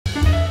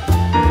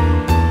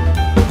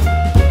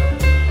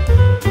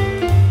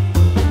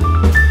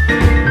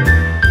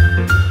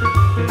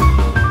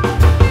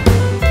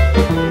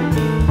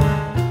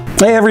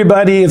Hey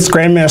everybody, it's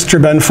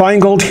Grandmaster Ben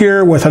Finegold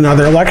here with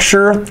another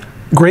lecture.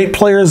 Great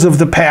players of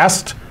the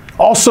past,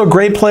 also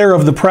great player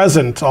of the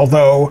present,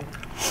 although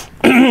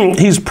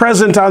he's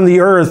present on the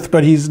earth,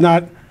 but he's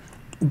not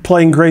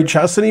playing great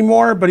chess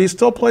anymore, but he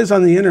still plays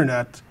on the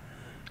internet.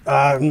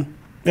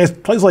 He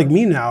plays like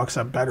me now,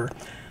 except better.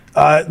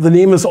 The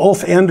name is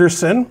Ulf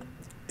Andersson,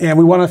 and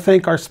we want to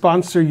thank our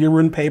sponsor,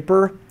 Urine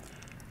Paper.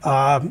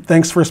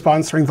 Thanks for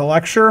sponsoring the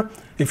lecture.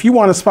 If you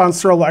want to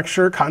sponsor a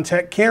lecture,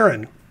 contact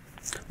Karen.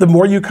 The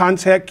more you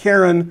contact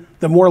Karen,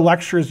 the more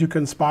lectures you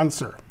can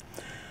sponsor.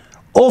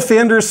 Ulf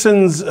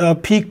Andersson's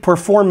peak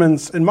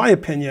performance, in my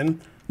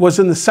opinion, was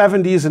in the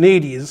 70s and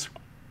 80s.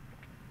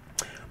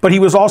 But he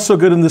was also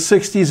good in the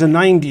 60s and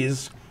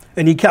 90s.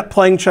 And he kept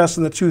playing chess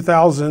in the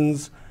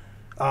 2000s.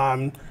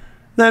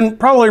 Then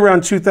probably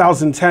around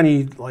 2010,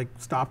 he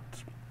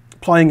stopped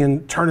playing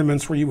in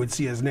tournaments where you would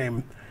see his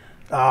name.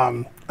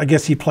 I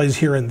guess he plays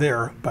here and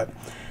there. But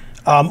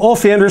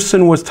Ulf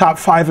Andersson was top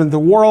 5 in the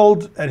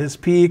world at his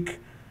peak.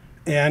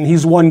 And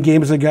he's won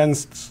games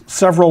against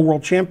several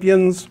world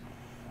champions.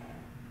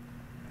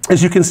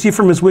 As you can see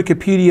from his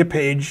Wikipedia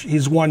page,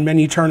 he's won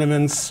many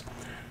tournaments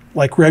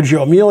like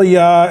Reggio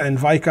Emilia and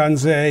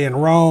Vicenzé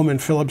and Rome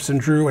and Phillips and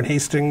Drew and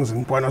Hastings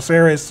and Buenos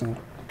Aires and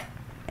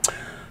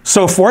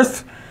so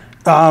forth.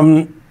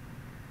 And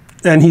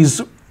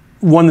he's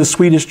won the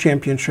Swedish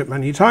championship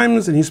many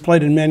times, and he's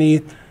played in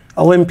many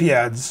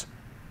Olympiads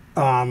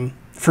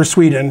for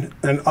Sweden,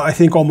 and I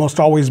think almost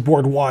always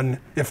board one,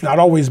 if not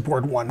always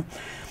board one.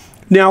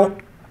 Now,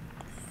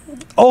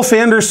 Ulf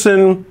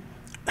Andersson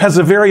has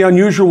a very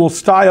unusual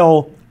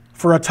style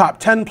for a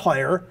top 10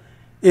 player.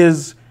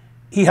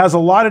 He has a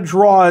lot of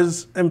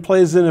draws and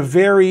plays in a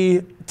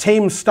very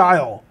tame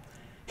style.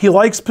 He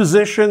likes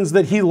positions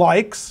that he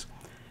likes.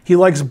 He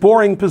likes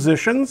boring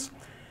positions.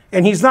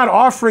 And he's not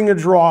offering a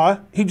draw.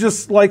 He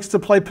just likes to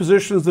play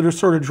positions that are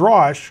sort of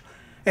drawish.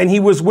 And he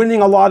was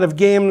winning a lot of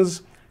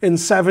games in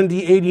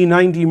 70, 80,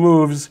 90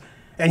 moves.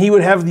 And he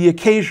would have the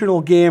occasional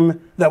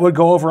game that would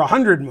go over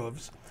 100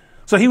 moves.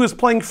 So he was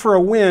playing for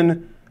a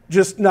win,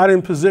 just not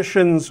in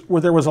positions where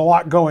there was a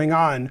lot going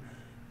on.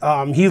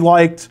 He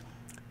liked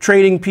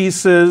trading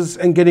pieces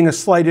and getting a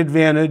slight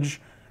advantage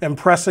and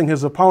pressing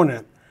his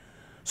opponent.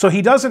 So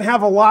he doesn't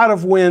have a lot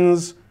of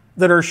wins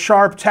that are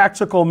sharp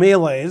tactical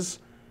melees,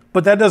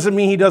 but that doesn't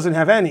mean he doesn't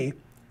have any.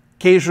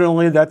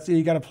 Occasionally,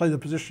 you got to play the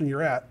position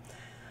you're at.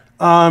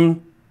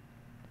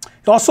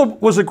 He also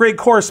was a great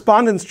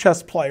correspondence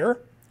chess player,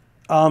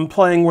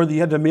 playing where you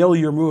had to mail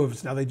your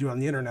moves. Now they do on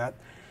the internet.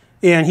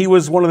 And he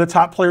was one of the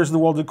top players in the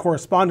world at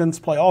correspondence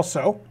play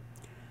also.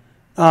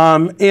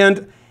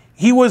 And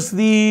he was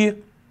the,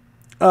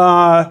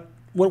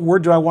 what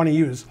word do I want to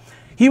use?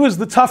 He was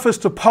the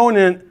toughest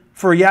opponent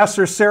for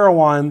Yasser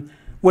Seirawan.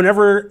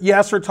 Whenever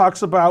Yasser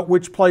talks about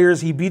which players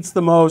he beats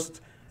the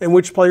most and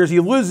which players he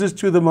loses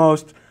to the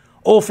most,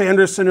 Ulf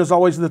Andersson is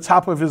always at the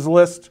top of his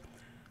list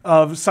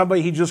of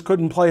somebody he just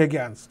couldn't play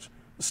against.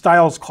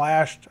 Styles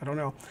clashed, I don't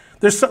know.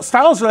 Their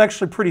styles are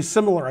actually pretty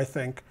similar, I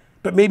think,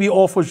 but maybe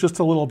Ulf was just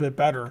a little bit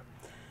better.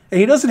 And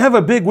he doesn't have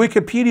a big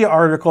Wikipedia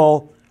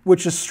article,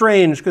 which is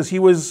strange because he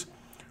was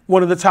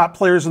one of the top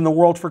players in the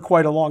world for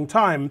quite a long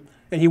time,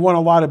 and he won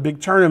a lot of big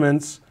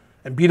tournaments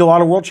and beat a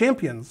lot of world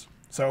champions.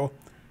 So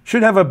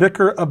should have a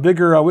bigger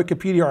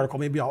Wikipedia article.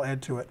 Maybe I'll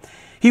add to it.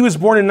 He was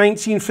born in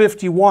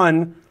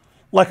 1951,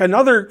 like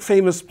another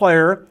famous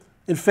player.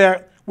 In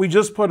fact, we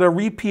just put a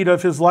repeat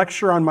of his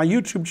lecture on my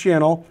YouTube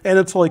channel,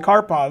 Anatoly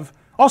Karpov,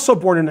 also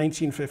born in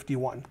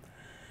 1951.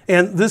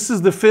 And this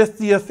is the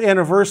 50th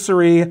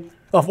anniversary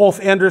of Ulf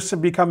Andersson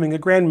becoming a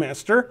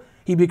grandmaster.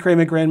 He became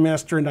a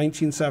grandmaster in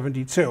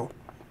 1972.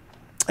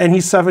 And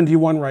he's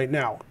 71 right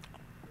now.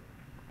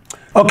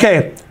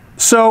 Okay,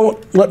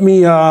 so let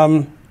me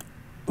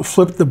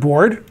flip the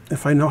board,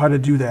 if I know how to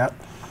do that.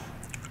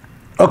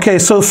 Okay,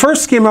 so the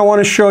first game I want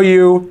to show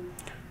you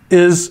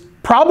is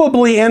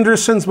probably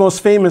Andersson's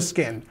most famous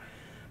game.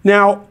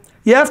 Now,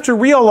 you have to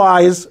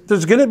realize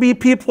there's going to be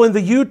people in the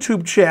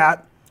YouTube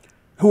chat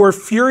who are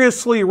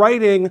furiously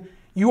writing,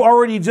 "You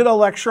already did a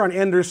lecture on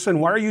Andersson.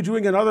 Why are you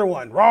doing another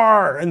one?"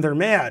 Rawr, and they're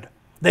mad.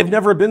 They've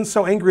never been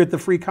so angry at the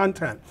free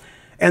content.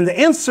 And the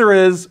answer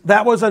is,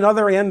 that was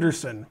another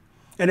Andersson,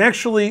 and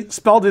actually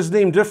spelled his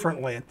name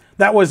differently.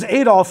 That was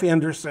Adolf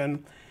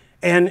Andersson,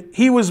 and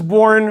he was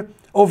born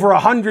over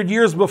 100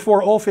 years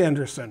before Ulf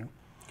Andersson.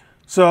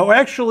 So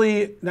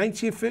actually,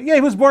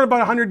 he was born about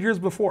 100 years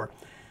before.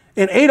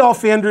 And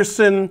Adolf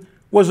Andersson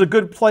was a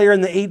good player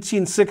in the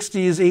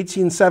 1860s,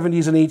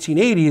 1870s, and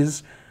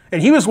 1880s,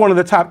 and he was one of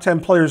the top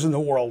 10 players in the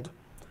world.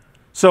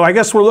 So I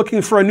guess we're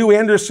looking for a new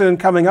Andersson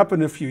coming up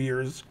in a few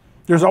years.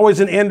 There's always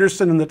an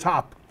Andersson in the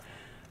top.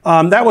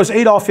 That was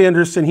Adolf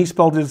Andersson. He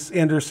spelled his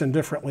Andersson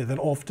differently than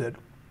Ulf did.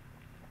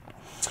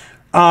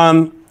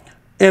 And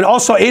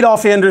also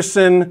Adolf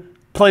Andersson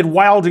played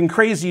wild and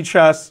crazy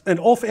chess, and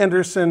Ulf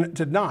Andersson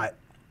did not.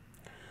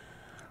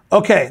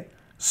 Okay,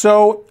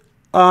 so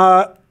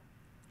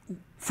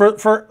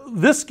for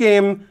this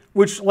game,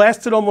 which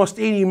lasted almost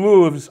 80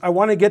 moves, I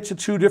want to get to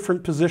two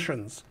different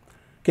positions.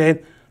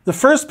 Okay, the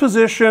first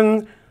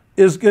position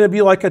is going to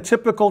be like a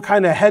typical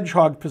kind of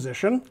hedgehog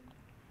position.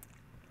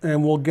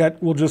 And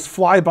we'll just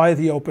fly by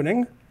the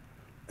opening,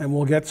 and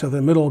we'll get to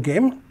the middle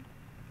game.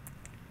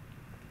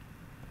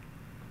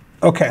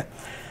 Okay,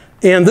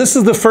 and this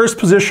is the first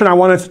position I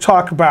wanted to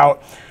talk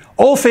about.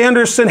 Ulf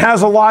Andersson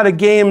has a lot of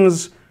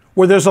games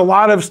where there's a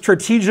lot of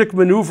strategic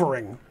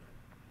maneuvering.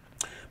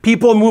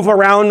 People move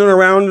around and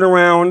around and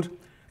around,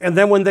 and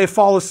then when they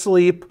fall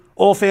asleep,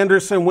 Ulf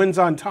Andersson wins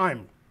on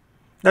time.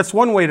 That's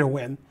one way to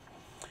win.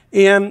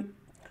 And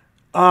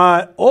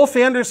Ulf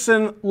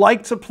Andersson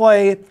liked to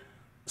play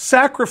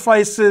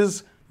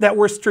sacrifices that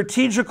were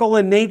strategical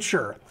in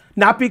nature,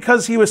 not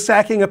because he was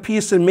sacking a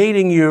piece and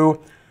mating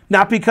you,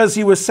 not because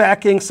he was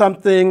sacking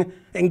something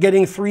and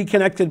getting 3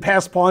 connected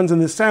pass pawns in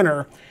the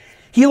center.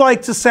 He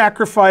liked to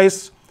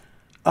sacrifice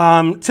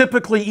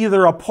typically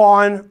either a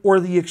pawn or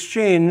the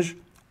exchange,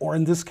 or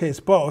in this case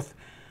both,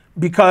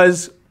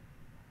 because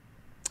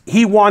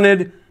he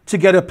wanted to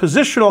get a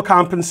positional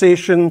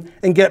compensation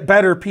and get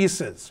better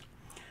pieces.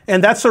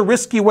 And that's a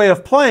risky way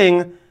of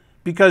playing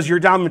because you're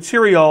down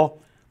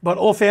material, but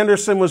Ulf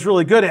Andersson was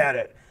really good at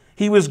it.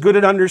 He was good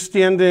at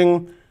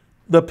understanding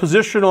the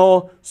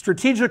positional,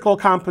 strategical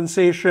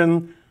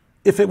compensation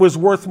if it was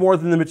worth more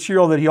than the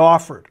material that he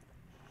offered.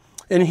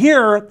 And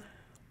here,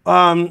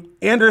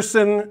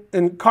 Andersson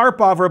and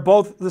Karpov are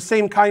both the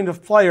same kind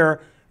of player,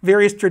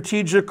 very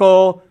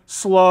strategical,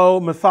 slow,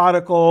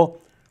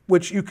 methodical,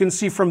 which you can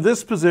see from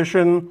this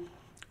position.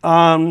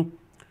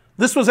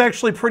 This was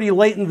actually pretty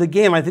late in the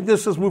game. I think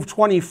this was move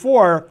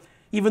 24,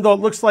 even though it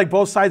looks like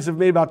both sides have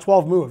made about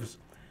 12 moves.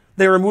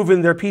 They were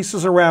moving their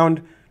pieces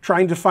around,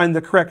 trying to find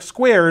the correct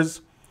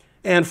squares.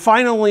 And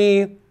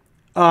finally,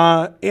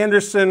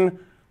 Andersson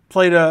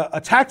played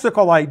a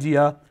tactical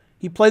idea.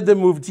 He played the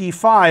move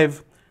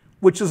d5,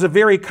 which is a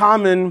very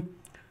common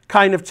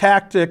kind of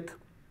tactic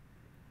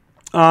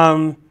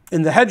in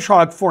the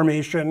hedgehog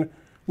formation,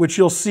 which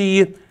you'll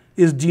see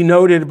is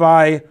denoted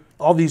by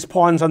all these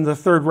pawns on the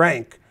 3rd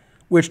rank,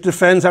 which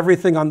defends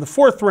everything on the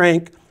 4th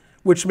rank,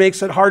 which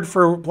makes it hard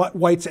for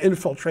white to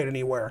infiltrate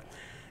anywhere.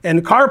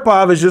 And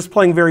Karpov is just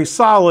playing very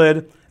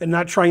solid and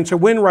not trying to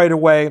win right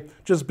away,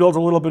 just build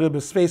a little bit of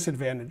a space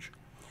advantage.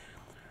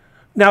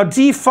 Now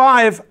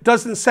d5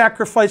 doesn't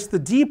sacrifice the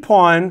d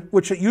pawn,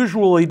 which it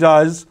usually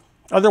does.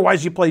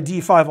 Otherwise you play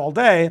d5 all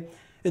day.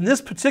 In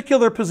this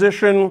particular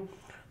position,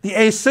 the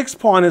a6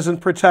 pawn isn't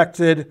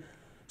protected.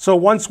 So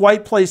once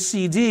white plays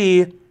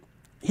cd,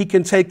 he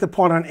can take the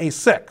pawn on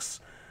a6.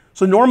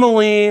 So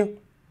normally,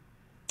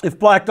 if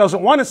black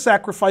doesn't want to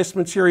sacrifice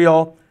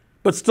material,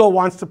 but still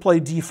wants to play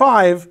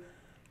d5,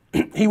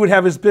 he would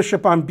have his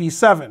bishop on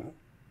b7,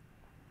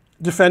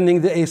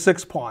 defending the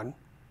a6 pawn.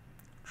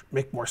 Should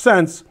make more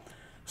sense.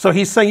 So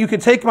he's saying, you can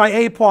take my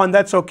a pawn,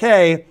 that's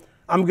okay.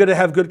 I'm going to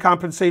have good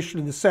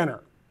compensation in the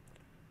center.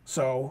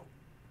 So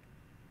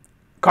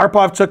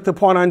Karpov took the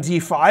pawn on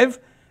d5,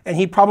 and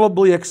he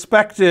probably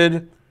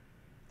expected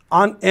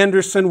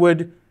Andersson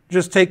would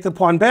just take the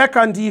pawn back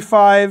on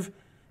d5,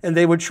 and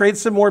they would trade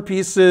some more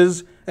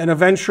pieces, and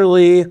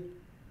eventually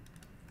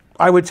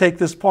I would take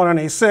this pawn on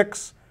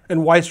a6,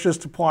 and white's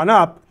just a pawn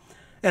up.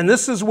 And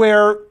this is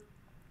where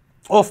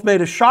Ulf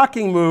made a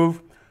shocking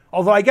move,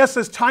 although I guess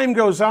as time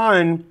goes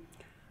on,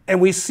 and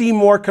we see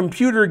more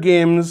computer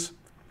games,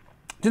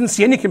 didn't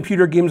see any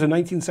computer games in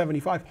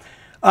 1975,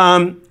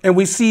 and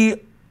we see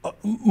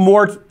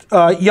more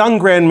young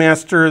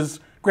grandmasters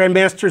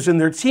in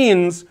their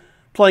teens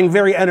playing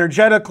very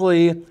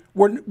energetically.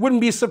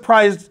 Wouldn't be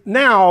surprised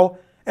now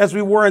as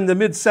we were in the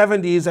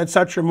mid-70s at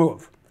such a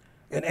move.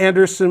 And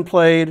Andersson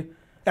played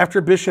after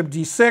bishop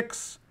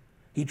d6.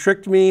 He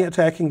tricked me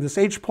attacking this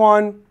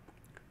h-pawn,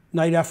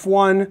 knight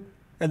f1,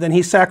 and then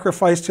he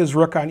sacrificed his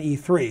rook on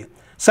e3.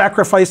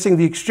 Sacrificing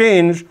the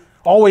exchange,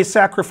 always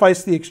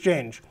sacrifice the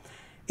exchange.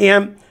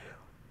 And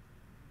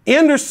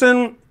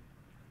Andersson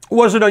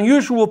was an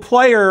unusual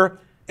player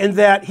in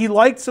that he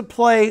liked to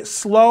play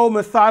slow,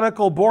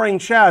 methodical, boring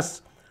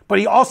chess, but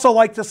he also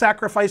liked to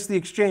sacrifice the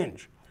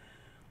exchange.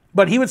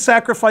 But he would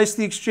sacrifice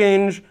the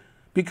exchange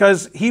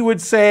because he would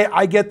say,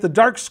 I get the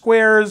dark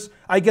squares,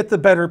 I get the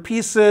better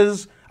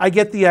pieces, I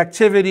get the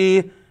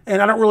activity,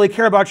 and I don't really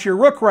care about your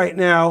rook right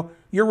now.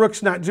 Your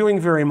rook's not doing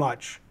very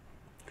much.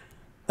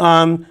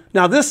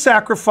 Now this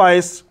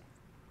sacrifice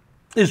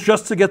is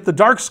just to get the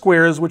dark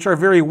squares, which are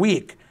very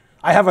weak.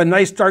 I have a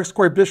nice dark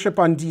square bishop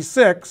on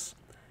d6,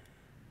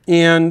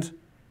 and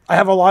I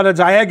have a lot of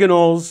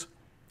diagonals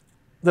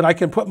that I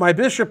can put my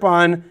bishop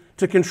on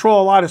to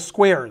control a lot of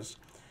squares.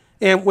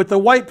 And with the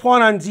white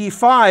pawn on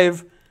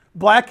d5,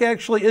 black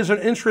actually isn't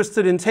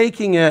interested in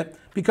taking it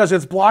because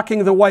it's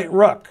blocking the white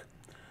rook.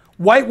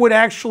 White would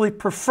actually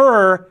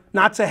prefer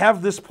not to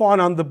have this pawn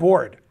on the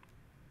board.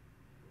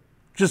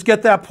 Just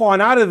get that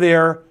pawn out of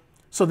there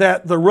so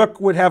that the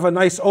rook would have a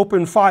nice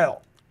open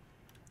file.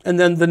 And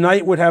then the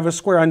knight would have a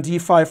square on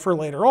d5 for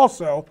later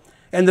also,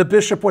 and the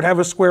bishop would have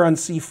a square on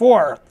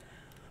c4.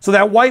 So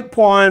that white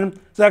pawn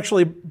is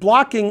actually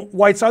blocking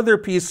white's other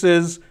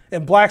pieces,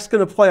 and black's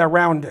going to play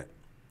around it.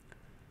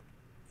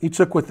 He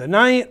took with the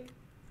knight.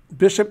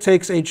 Bishop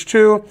takes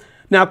h2.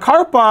 Now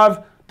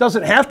Karpov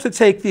doesn't have to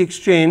take the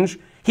exchange.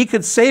 He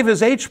could save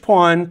his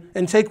h-pawn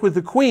and take with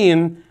the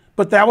queen,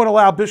 but that would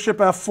allow bishop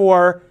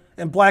f4,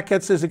 and black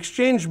gets his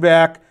exchange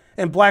back,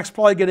 and black's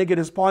probably going to get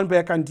his pawn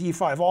back on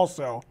d5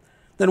 also.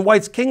 Then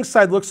white's king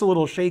side looks a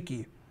little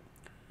shaky.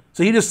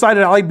 So he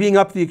decided, I like being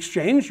up the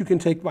exchange. You can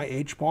take my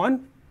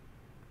h-pawn.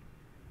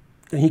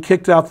 And he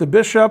kicked out the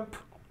bishop.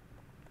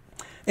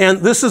 And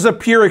this is a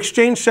pure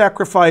exchange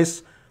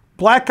sacrifice.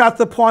 Black got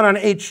the pawn on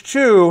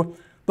h2,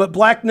 but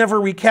black never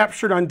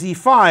recaptured on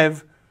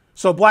d5,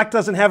 so black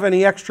doesn't have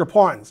any extra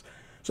pawns.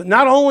 So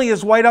not only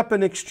is white up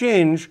in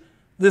exchange,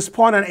 this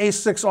pawn on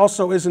a6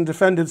 also isn't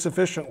defended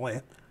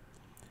sufficiently.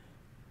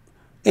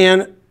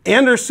 And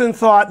Andersson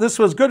thought this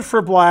was good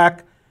for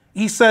black.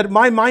 He said,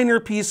 my minor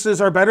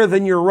pieces are better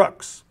than your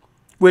rooks,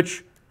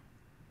 which,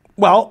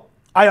 well,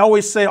 I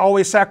always say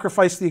always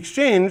sacrifice the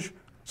exchange,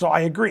 so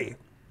I agree.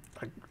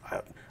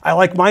 I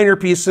like minor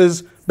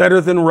pieces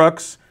better than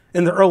rooks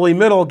in the early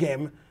middle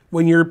game.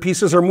 When your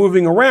pieces are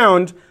moving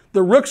around,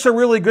 the rooks are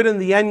really good in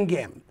the end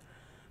game.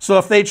 So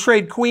if they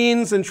trade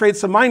queens and trade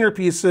some minor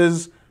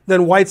pieces,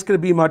 then white's going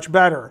to be much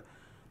better.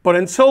 But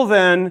until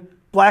then,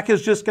 black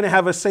is just going to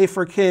have a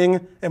safer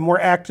king and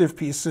more active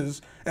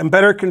pieces and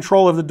better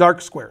control of the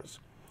dark squares.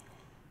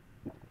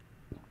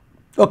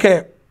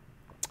 Okay,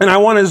 and I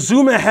want to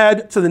zoom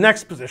ahead to the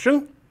next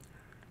position,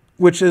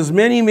 which is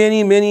many,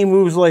 many, many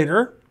moves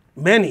later.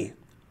 Many.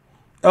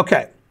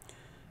 Okay,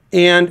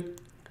 and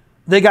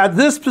they got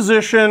this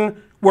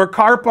position where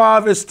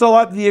Karpov is still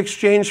at the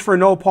exchange for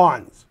no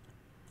pawns.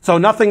 So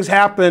nothing's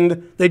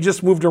happened, they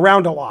just moved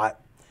around a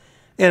lot.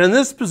 And in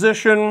this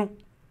position,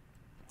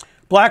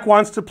 black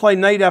wants to play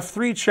knight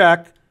f3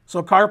 check,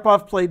 so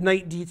Karpov played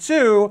knight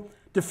d2,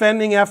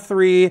 defending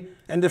f3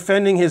 and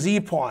defending his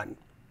e-pawn.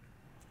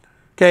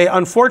 Okay,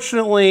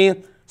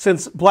 unfortunately,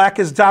 since black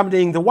is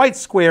dominating the white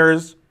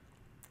squares,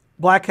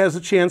 black has a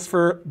chance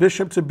for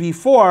bishop to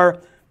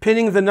b4,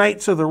 pinning the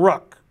knight to the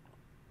rook.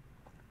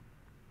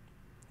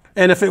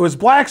 And if it was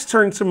black's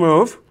turn to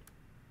move,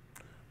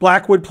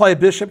 black would play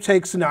bishop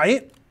takes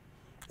knight,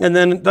 and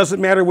then it doesn't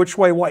matter which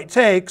way white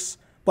takes,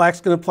 black's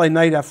going to play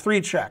knight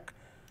f3 check.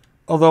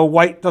 Although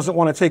white doesn't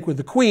want to take with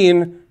the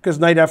queen, because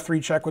knight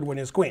f3 check would win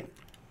his queen.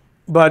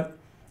 But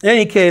in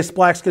any case,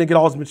 black's going to get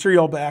all his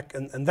material back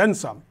and then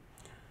some.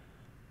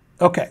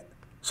 Okay,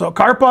 so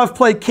Karpov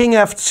played king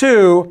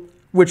f2,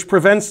 which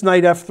prevents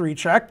knight f3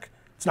 check.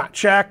 It's not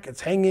check,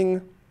 it's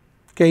hanging.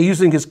 Okay,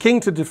 using his king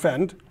to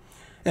defend.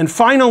 And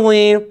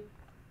finally,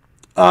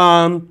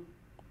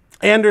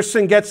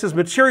 Andersson gets his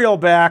material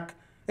back,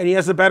 and he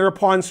has a better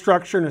pawn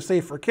structure and a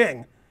safer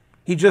king.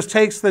 He just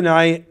takes the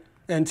knight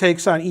and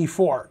takes on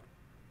e4.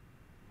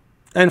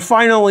 And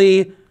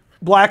finally,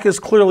 black is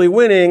clearly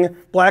winning.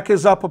 Black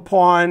is up a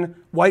pawn.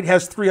 White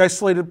has 3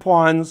 isolated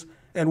pawns,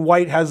 and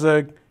white has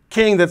a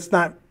king that's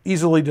not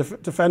easily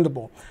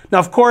defendable. Now,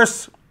 of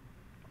course,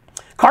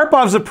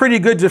 Karpov's a pretty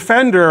good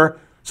defender,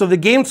 so the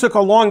game took a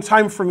long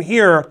time from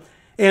here.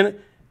 And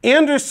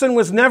Andersson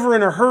was never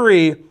in a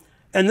hurry.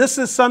 And this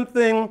is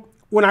something,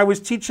 when I was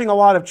teaching a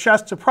lot of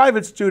chess to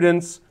private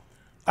students,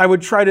 I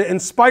would try to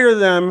inspire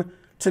them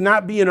to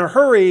not be in a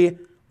hurry,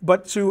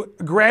 but to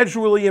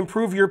gradually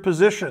improve your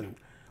position.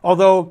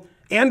 Although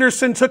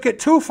Andersson took it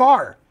too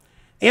far.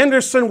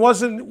 Andersson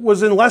was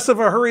in less of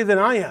a hurry than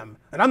I am,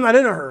 and I'm not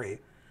in a hurry.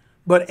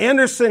 But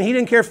Andersson, he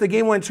didn't care if the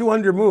game went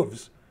 200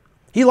 moves.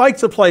 He liked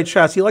to play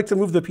chess. He liked to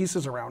move the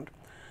pieces around.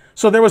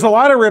 So there was a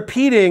lot of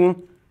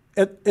repeating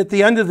at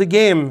the end of the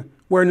game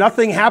where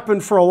nothing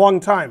happened for a long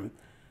time.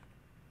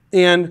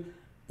 And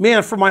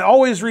man, for my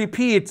always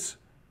repeats,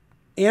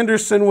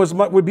 Andersson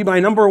would be my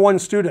 #1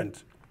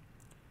 student.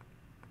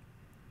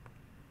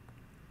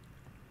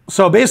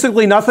 So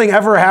basically nothing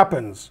ever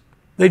happens.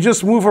 They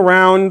just move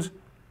around,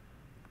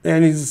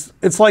 and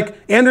it's like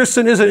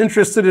Andersson isn't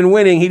interested in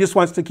winning, he just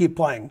wants to keep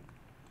playing.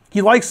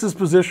 He likes his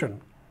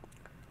position.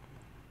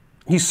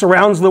 He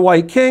surrounds the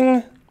white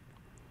king.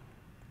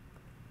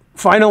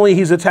 Finally,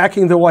 he's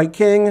attacking the white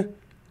king.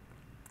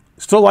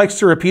 Still likes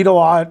to repeat a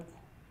lot.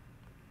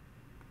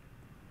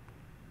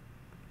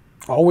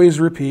 Always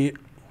repeat.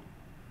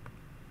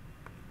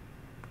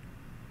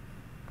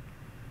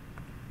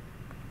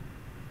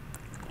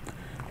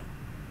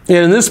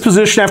 And in this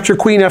position, after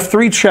queen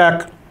f3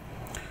 check,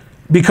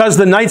 because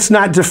the knight's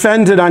not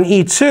defended on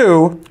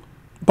e2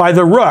 by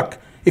the rook.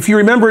 If you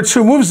remember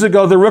 2 moves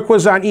ago, the rook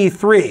was on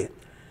e3.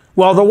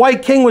 Well, the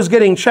white king was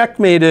getting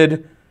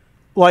checkmated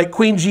like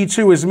queen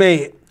g2 is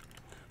mate.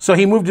 So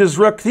he moved his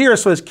rook here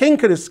so his king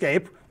could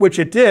escape, which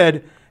it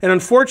did. And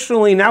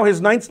unfortunately, now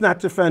his knight's not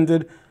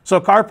defended,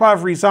 so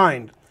Karpov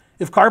resigned.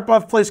 If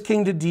Karpov plays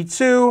king to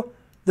d2,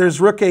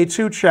 there's rook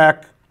a2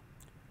 check,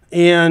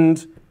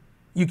 and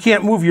you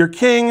can't move your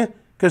king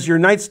because your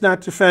knight's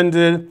not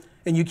defended,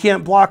 and you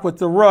can't block with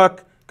the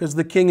rook because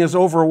the king is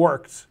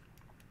overworked,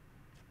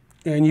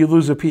 and you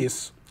lose a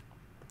piece.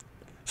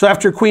 So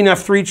after queen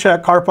f3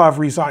 check, Karpov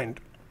resigned.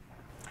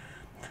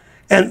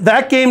 And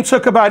that game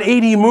took about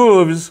 80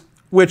 moves,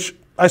 which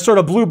I sort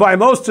of blew by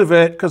most of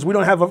it because we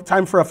don't have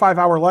time for a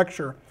 5-hour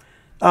lecture.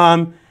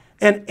 And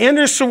And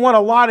Andersson won a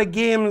lot of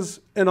games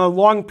in a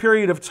long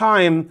period of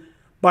time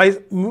by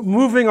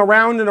moving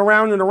around and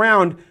around and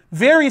around,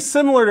 very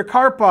similar to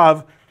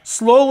Karpov,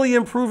 slowly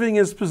improving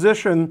his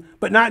position,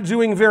 but not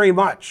doing very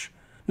much,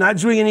 not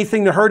doing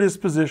anything to hurt his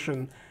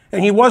position.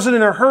 And he wasn't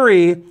in a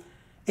hurry,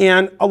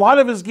 and a lot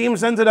of his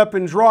games ended up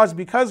in draws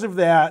because of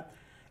that.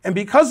 And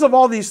because of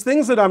all these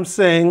things that I'm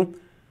saying,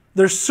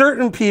 there's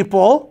certain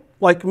people,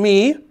 like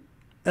me,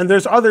 and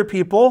there's other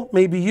people,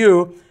 maybe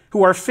you,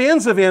 who are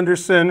fans of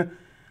Andersson.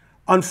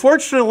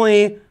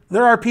 Unfortunately,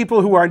 there are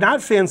people who are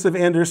not fans of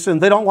Andersson.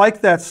 They don't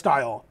like that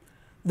style.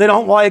 They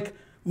don't like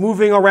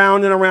moving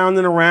around and around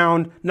and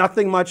around,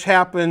 nothing much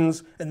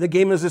happens, and the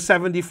game is a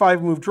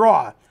 75-move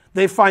draw.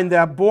 They find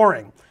that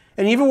boring.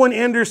 And even when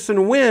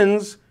Andersson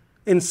wins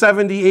in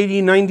 70,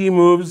 80, 90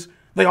 moves,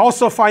 they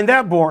also find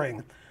that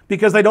boring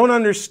because they don't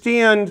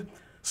understand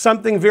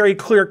something very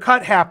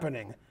clear-cut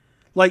happening.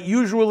 Like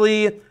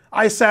usually,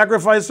 I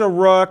sacrifice a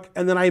rook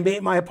and then I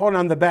mate my opponent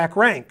on the back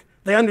rank.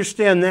 They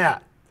understand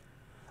that.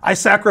 I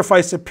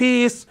sacrifice a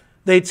piece,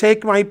 they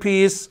take my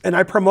piece, and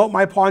I promote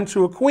my pawn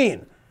to a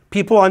queen.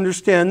 People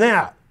understand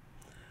that.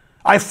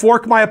 I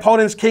fork my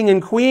opponent's king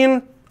and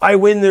queen, I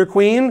win their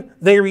queen,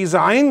 they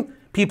resign.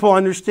 People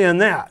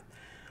understand that.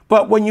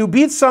 But when you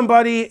beat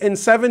somebody in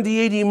 70,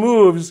 80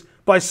 moves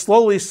by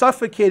slowly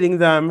suffocating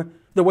them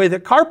the way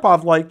that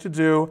Karpov liked to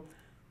do,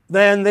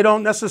 then they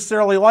don't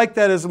necessarily like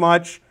that as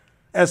much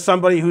as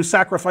somebody who's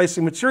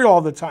sacrificing material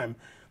all the time.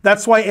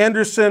 That's why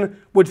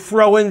Andersson would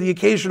throw in the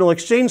occasional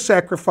exchange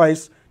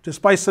sacrifice to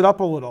spice it up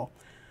a little.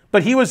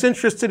 But he was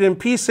interested in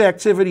piece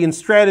activity and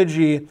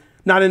strategy,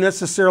 not in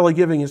necessarily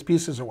giving his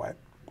pieces away.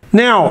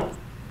 Now,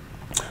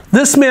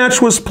 this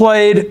match was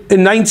played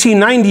in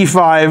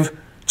 1995,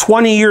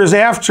 20 years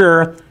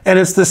after, and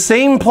it's the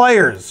same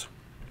players,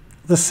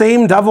 the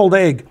same deviled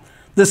egg.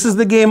 This is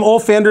the game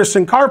Ulf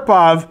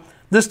Andersson-Karpov.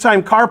 This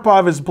time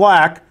Karpov is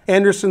black,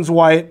 Andersson's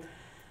white.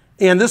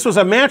 And this was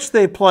a match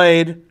they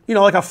played, you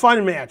know, like a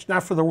fun match,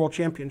 not for the World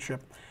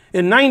Championship.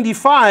 In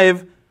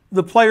 95,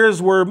 the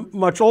players were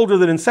much older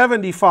than in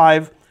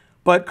 75,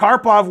 but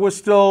Karpov was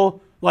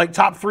still like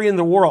top 3 in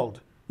the world,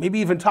 maybe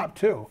even top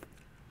 2.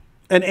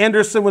 And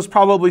Andersson was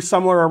probably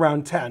somewhere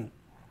around 10.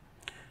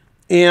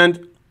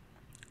 And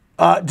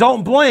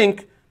don't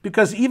blink,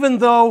 because even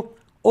though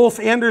Ulf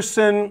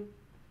Andersson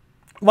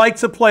liked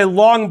to play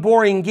long,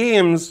 boring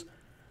games,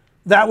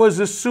 that was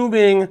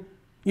assuming,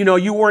 you know,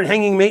 you weren't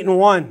hanging mate in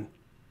 1.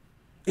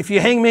 If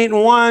you hang mate in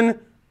 1,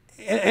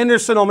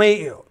 Andersson will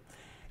mate you.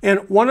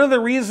 And one of the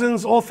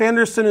reasons Ulf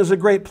Andersson is a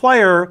great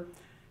player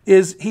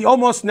is he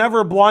almost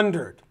never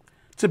blundered.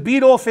 To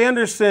beat Ulf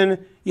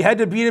Andersson, you had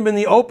to beat him in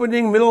the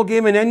opening, middle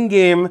game, and end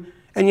game,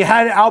 and you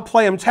had to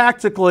outplay him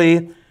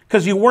tactically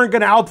because you weren't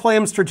going to outplay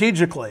him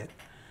strategically.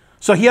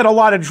 So he had a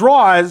lot of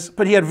draws,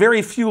 but he had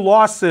very few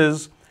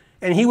losses,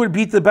 and he would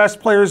beat the best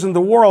players in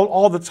the world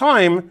all the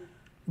time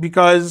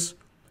because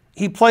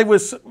he played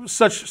with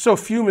so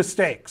few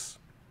mistakes.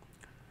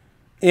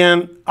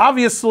 And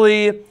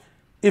obviously,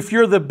 if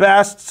you're the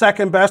best,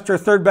 second best, or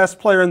third best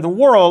player in the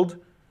world,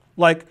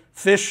 like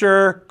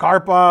Fischer,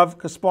 Karpov,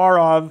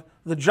 Kasparov,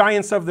 the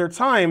giants of their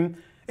time,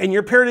 and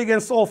you're paired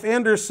against Ulf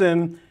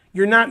Andersson,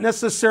 you're not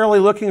necessarily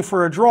looking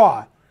for a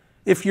draw.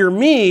 If you're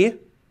me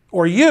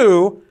or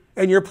you,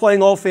 and you're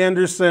playing Ulf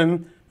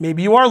Andersson,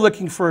 maybe you are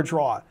looking for a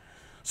draw.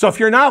 So if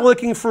you're not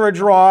looking for a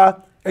draw,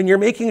 and you're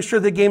making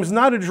sure the game's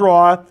not a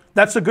draw,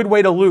 that's a good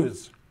way to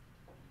lose.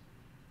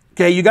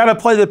 Okay, you got to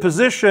play the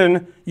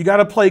position, you got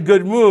to play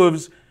good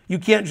moves. You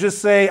can't just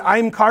say,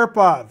 I'm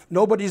Karpov,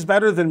 nobody's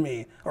better than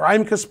me, or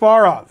I'm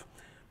Kasparov.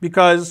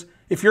 Because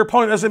if your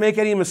opponent doesn't make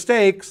any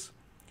mistakes,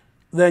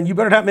 then you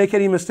better not make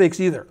any mistakes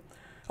either.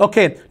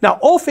 Okay, now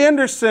Ulf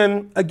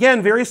Andersson,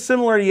 again, very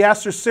similar to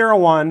Yasser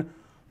Seirawan,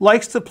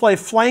 likes to play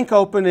flank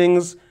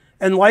openings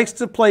and likes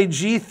to play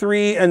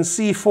G3 and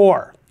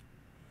C4.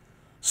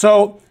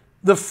 So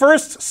the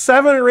first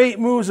 7 or 8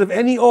 moves of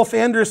any Ulf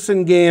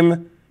Andersson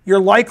game, you're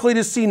likely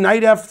to see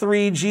knight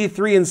f3,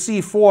 g3, and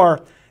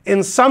c4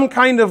 in some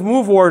kind of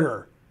move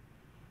order.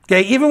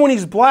 Okay, even when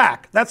he's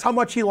black, that's how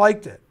much he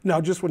liked it.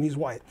 No, just when he's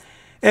white.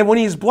 And when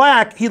he's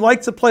black, he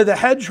liked to play the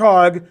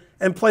hedgehog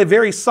and play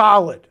very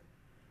solid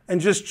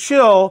and just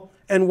chill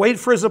and wait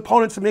for his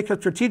opponent to make a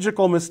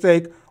strategical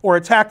mistake or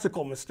a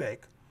tactical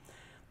mistake.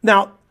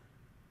 Now,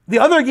 the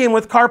other game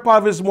with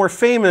Karpov is more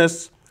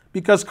famous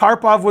because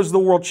Karpov was the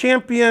world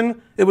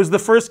champion. It was the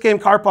first game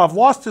Karpov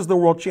lost as the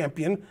world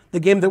champion, the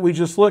game that we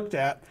just looked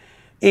at.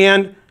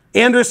 And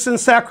Andersson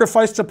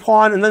sacrificed a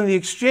pawn and then the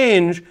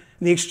exchange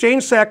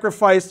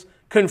sacrifice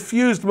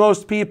confused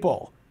most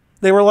people.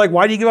 They were like,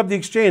 why do you give up the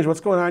exchange?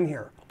 What's going on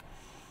here?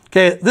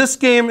 Okay, this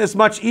game is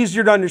much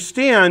easier to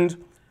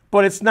understand,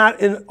 but it's not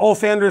in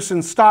Ulf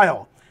Andersson's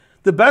style.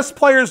 The best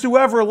players who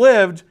ever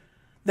lived,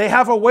 they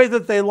have a way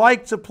that they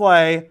like to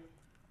play,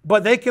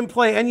 but they can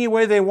play any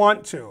way they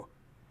want to.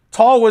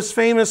 Tal was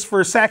famous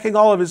for sacking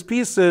all of his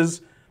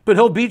pieces, but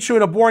he'll beat you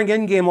in a boring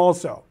endgame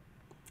also.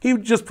 He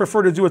would just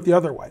prefer to do it the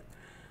other way.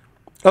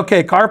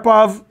 Okay,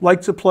 Karpov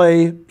liked to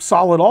play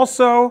solid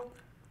also.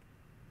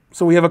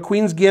 So we have a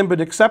queen's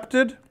gambit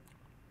accepted.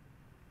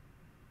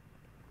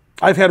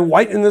 I've had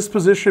white in this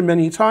position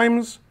many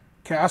times.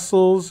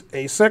 Castles,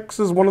 a6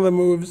 is one of the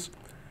moves.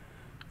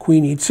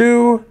 Queen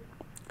e2,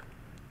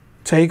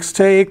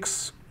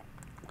 takes.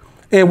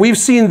 And we've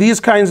seen these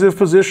kinds of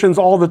positions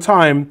all the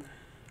time.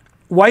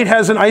 White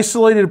has an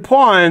isolated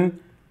pawn,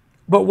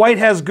 but white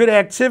has good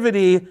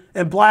activity,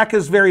 and black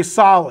is very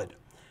solid.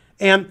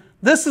 And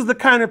this is the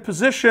kind of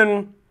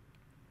position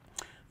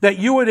that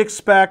you would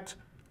expect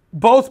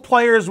both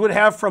players would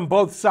have from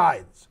both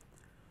sides.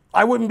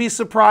 I wouldn't be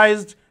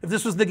surprised if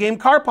this was the game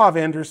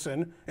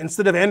Karpov-Andersson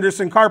instead of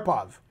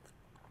Andersson-Karpov.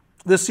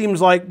 This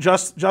seems like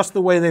just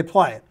the way they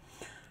play.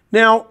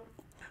 Now,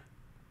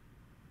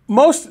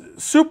 most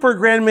super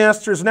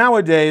grandmasters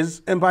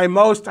nowadays, and by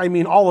most I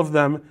mean all of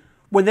them,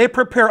 when they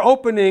prepare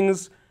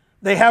openings,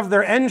 they have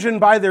their engine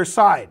by their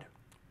side.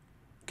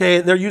 Okay,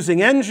 they're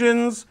using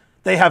engines,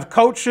 they have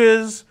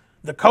coaches,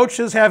 the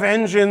coaches have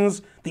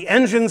engines, the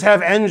engines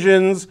have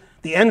engines,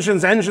 the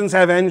engines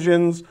have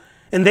engines,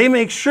 and they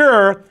make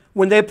sure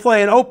when they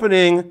play an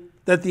opening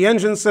that the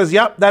engine says,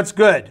 yep, that's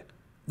good.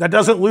 That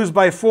doesn't lose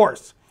by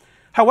force.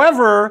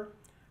 However,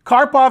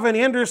 Karpov and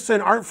Andersson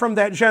aren't from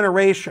that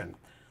generation.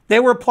 They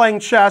were playing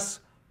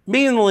chess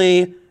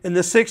mainly in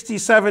the 60s,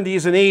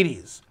 70s, and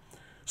 80s.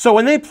 So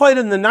when they played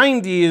in the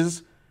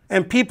 90s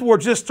and people were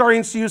just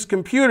starting to use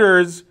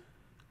computers,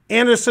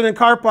 Andersson and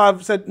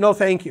Karpov said, no,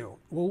 thank you.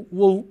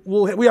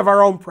 We have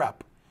our own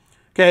prep.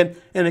 Okay?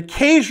 And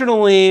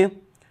occasionally,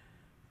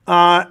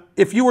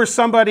 if you were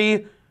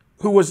somebody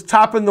who was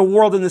top in the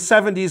world in the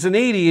 70s and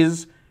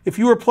 80s, if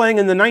you were playing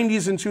in the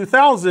 90s and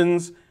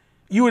 2000s,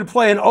 you would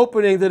play an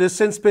opening that has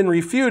since been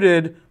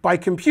refuted by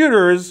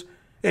computers,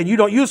 and you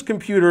don't use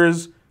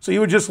computers, so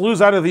you would just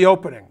lose out of the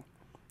opening.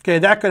 Okay,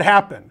 that could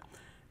happen.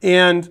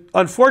 And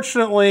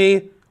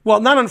unfortunately, well,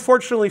 not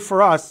unfortunately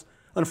for us,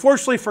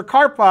 unfortunately for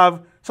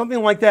Karpov,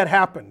 something like that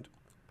happened.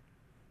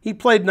 He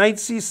played knight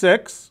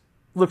c6,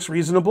 looks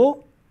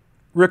reasonable,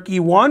 rook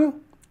e1,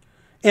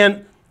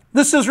 and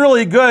this is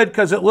really good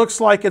because it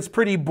looks like it's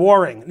pretty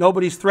boring.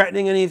 Nobody's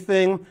threatening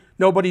anything,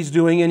 nobody's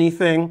doing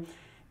anything.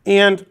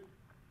 And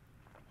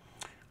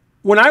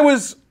when I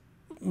was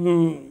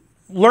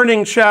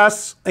learning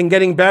chess and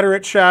getting better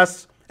at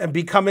chess and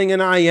becoming an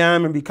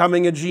IM and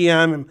becoming a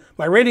GM, and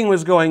my rating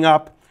was going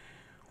up,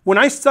 when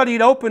I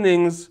studied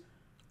openings,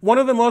 one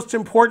of the most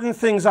important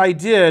things I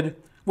did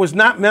was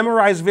not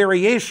memorize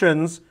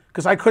variations,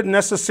 because I couldn't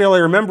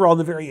necessarily remember all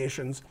the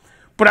variations,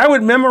 but I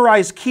would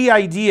memorize key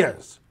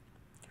ideas.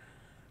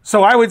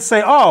 So I would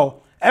say,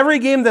 oh, every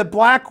game that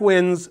black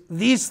wins,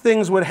 these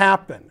things would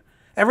happen.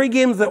 Every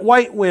game that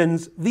white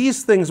wins,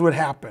 these things would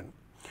happen.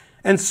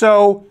 And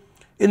so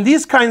in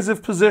these kinds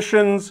of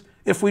positions,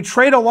 if we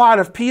trade a lot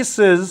of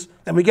pieces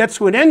and we get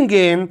to an end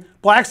game,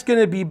 black's going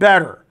to be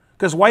better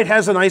because white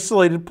has an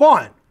isolated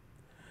pawn.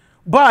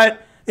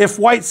 But if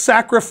white's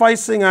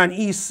sacrificing on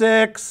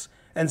e6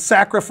 and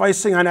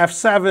sacrificing on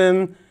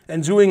f7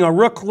 and doing a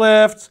rook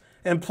lift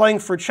and playing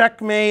for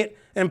checkmate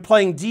and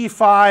playing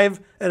d5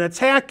 and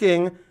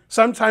attacking,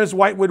 sometimes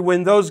white would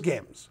win those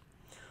games.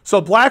 So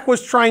black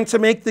was trying to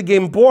make the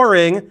game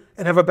boring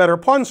and have a better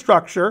pawn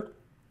structure,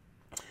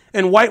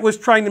 and white was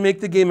trying to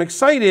make the game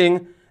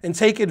exciting and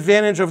take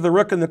advantage of the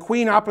rook and the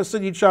queen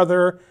opposite each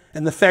other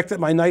and the fact that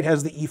my knight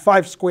has the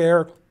e5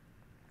 square.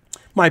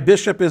 My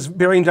bishop is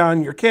bearing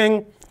down your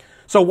king.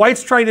 So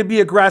white's trying to be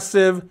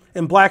aggressive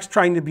and black's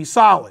trying to be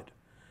solid.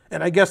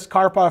 And I guess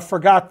Karpov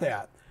forgot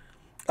that.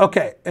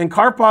 Okay, and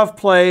Karpov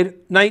played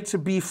knight to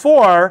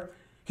b4.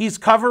 He's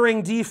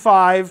covering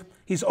d5.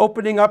 He's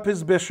opening up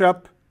his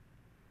bishop.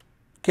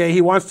 Okay,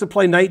 he wants to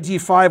play knight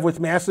d5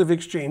 with massive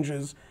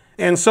exchanges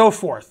and so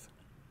forth.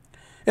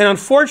 And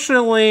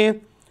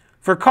unfortunately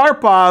for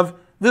Karpov,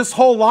 this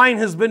whole line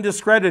has been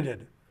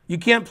discredited. You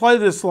can't play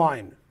this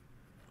line.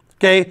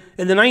 Okay,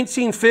 in the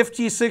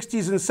 1950s,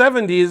 60s,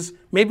 and 70s,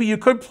 maybe you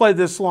could play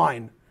this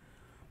line.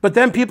 But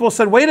then people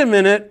said, wait a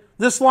minute,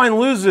 this line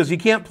loses, you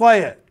can't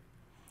play it.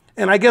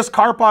 And I guess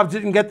Karpov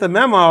didn't get the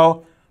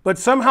memo, but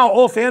somehow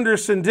Ulf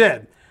Andersson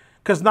did.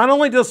 Because not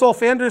only does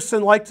Ulf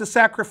Andersson like to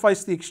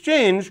sacrifice the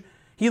exchange,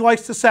 he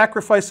likes to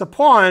sacrifice a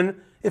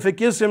pawn if it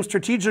gives him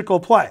strategical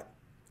play.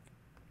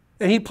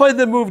 And he played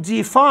the move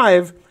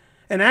d5,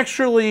 and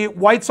actually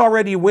white's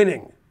already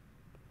winning.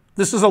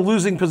 This is a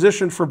losing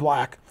position for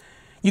black.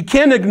 You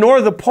can't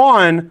ignore the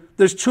pawn.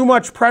 There's too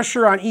much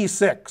pressure on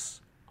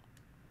e6.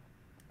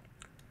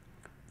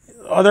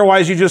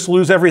 Otherwise, you just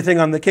lose everything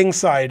on the king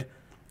side,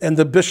 and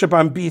the bishop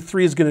on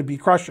b3 is going to be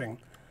crushing.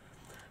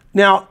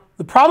 Now,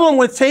 the problem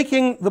with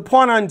taking the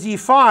pawn on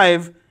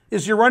d5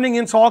 is you're running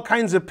into all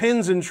kinds of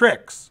pins and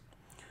tricks.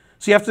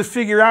 So you have to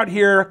figure out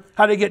here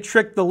how to get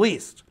tricked the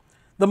least.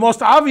 The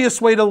most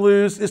obvious way to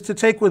lose is to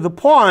take with the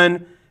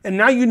pawn, and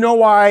now you know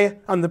why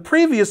on the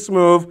previous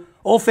move,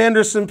 Ulf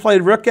Andersson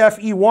played rook f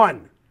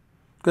e1,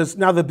 because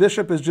now the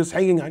bishop is just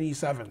hanging on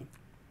e7.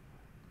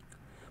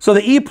 So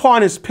the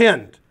e-pawn is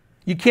pinned.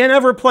 You can't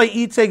ever play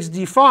e takes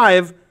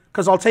d5,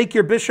 because I'll take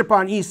your bishop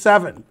on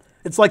e7.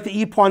 It's like the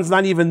e-pawn's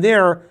not even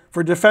there,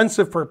 for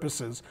defensive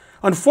purposes.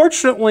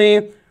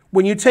 Unfortunately,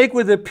 when you take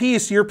with a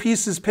piece, your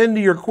piece is pinned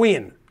to your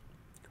queen.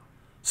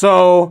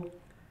 So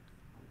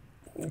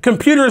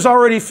computers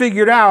already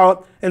figured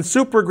out, and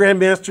super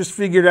grandmasters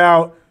figured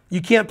out,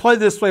 you can't play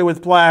this way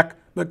with black,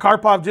 but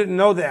Karpov didn't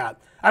know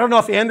that. I don't know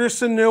if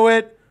Andersson knew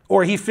it,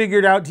 or he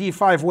figured out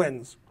d5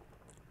 wins.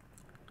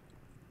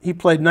 He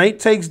played knight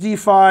takes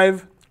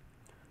d5,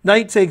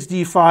 knight takes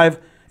d5,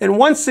 and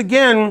once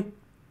again,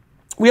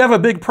 we have a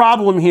big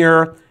problem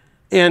here,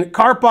 and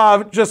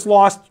Karpov just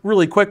lost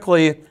really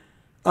quickly,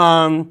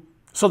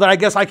 so that I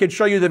guess I could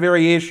show you the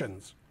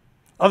variations.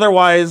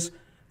 Otherwise,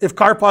 if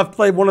Karpov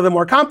played one of the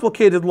more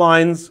complicated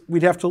lines,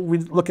 we'd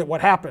look at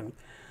what happened.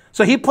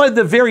 So he played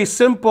the very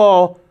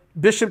simple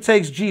bishop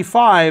takes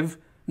g5,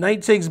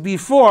 knight takes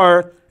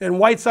b4, and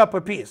white's up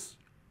a piece.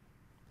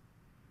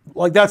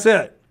 Like, that's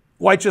it.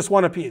 White just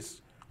won a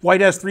piece.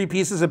 White has 3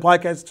 pieces and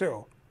black has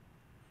 2.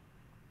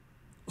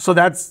 So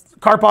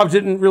Karpov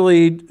didn't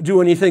really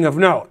do anything of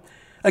note.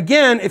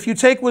 Again, if you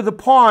take with a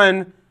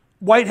pawn,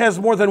 white has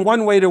more than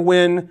one way to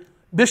win.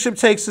 Bishop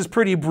takes is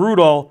pretty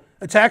brutal.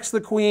 Attacks the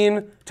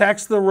queen,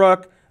 attacks the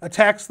rook,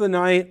 attacks the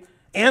knight,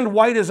 and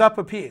white is up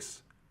a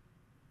piece.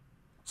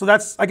 So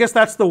I guess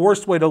that's the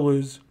worst way to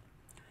lose.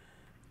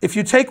 If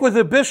you take with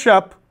a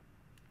bishop,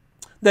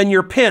 then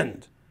you're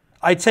pinned.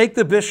 I take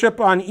the bishop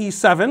on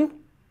e7,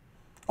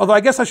 although I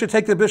guess I should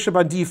take the bishop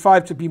on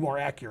d5 to be more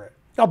accurate.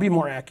 I'll be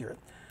more accurate.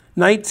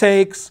 Knight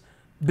takes,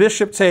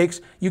 bishop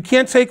takes. You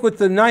can't take with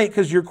the knight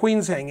because your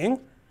queen's hanging.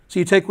 So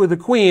you take with the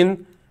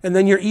queen, and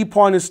then your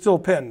e-pawn is still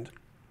pinned.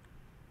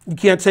 You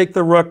can't take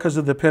the rook because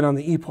of the pin on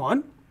the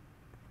e-pawn.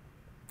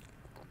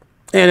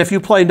 And if you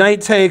play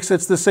knight takes,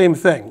 it's the same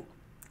thing.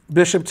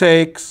 Bishop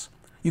takes.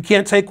 You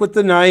can't take with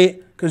the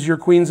knight because your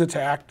queen's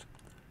attacked,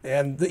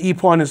 and the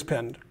e-pawn is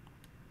pinned.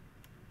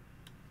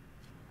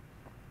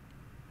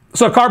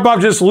 So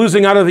Karpov just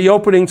losing out of the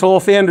opening to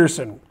Ulf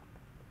Andersson.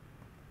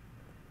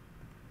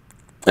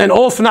 And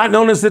Ulf, not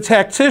known as the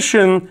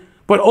tactician,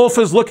 but Ulf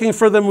is looking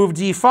for the move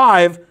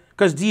d5,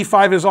 because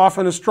d5 is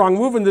often a strong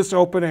move in this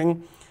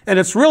opening. And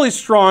it's really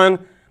strong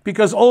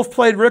because Ulf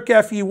played rook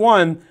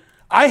fe1.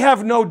 I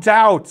have no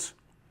doubt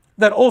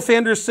that Ulf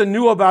Andersson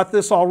knew about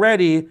this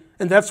already,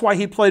 and that's why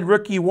he played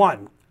rook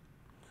e1.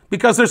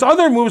 Because there's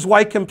other moves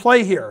white can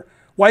play here.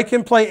 White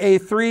can play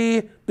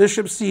a3,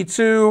 bishop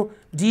c2,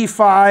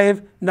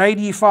 d5, knight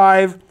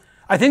e5.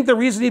 I think the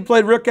reason he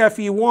played rook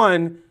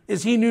fe1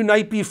 is he knew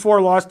knight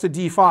b4 lost to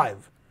d5.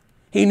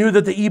 He knew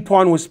that the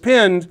e-pawn was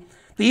pinned.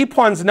 The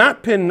e-pawn's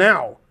not pinned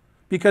now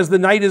because the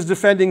knight is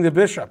defending the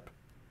bishop.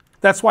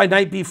 That's why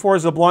knight b4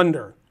 is a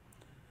blunder.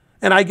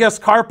 And I guess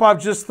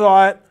Karpov just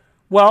thought,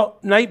 well,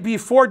 knight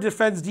b4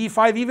 defends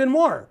d5 even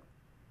more.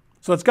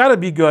 So it's got to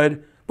be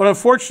good. But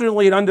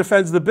unfortunately, it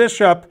undefends the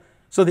bishop,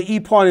 so the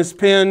e-pawn is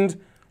pinned.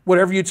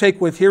 Whatever you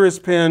take with here is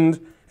pinned,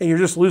 and you're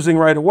just losing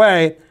right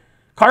away.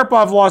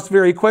 Karpov lost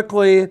very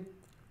quickly.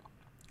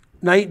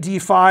 Knight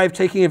d5,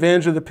 taking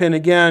advantage of the pin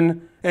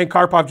again, and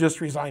Karpov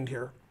just resigned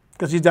here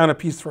because he's down a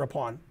piece for a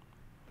pawn.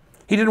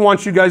 He didn't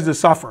want you guys to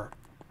suffer.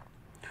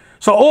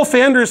 So Ulf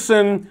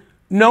Andersson,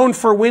 known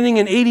for winning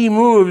in 80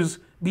 moves,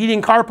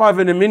 beating Karpov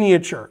in a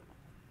miniature.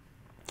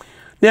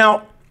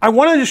 Now, I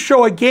wanted to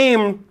show a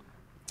game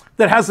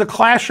that has a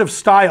clash of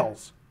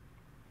styles.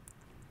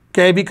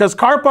 Okay, because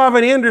Karpov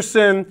and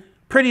Andersson,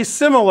 pretty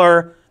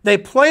similar. They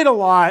played a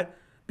lot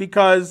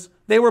because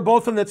they were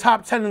both in the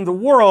top 10 in the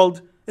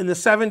world in the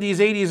 70s,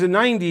 80s, and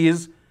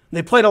 90s.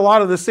 They played a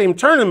lot of the same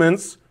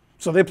tournaments,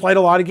 so they played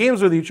a lot of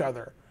games with each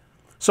other.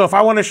 So if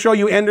I want to show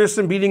you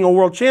Andersson beating a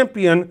world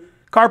champion,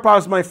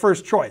 Karpov's my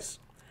first choice.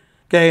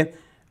 Okay,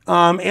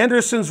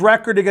 Andersson's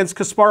record against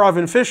Kasparov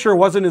and Fischer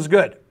wasn't as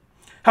good.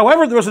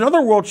 However, there was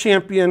another world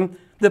champion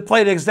that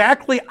played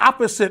exactly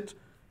opposite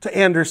to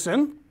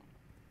Andersson.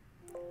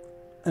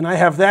 And I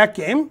have that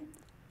game.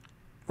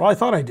 Well, I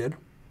thought I did.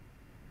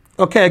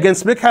 Okay,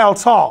 against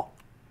Mikhail.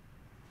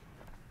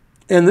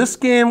 And this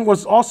game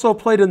was also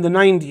played in the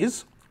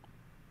 90s.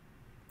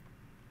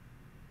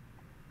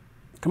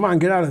 Come on,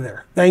 get out of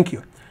there. Thank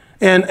you.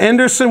 And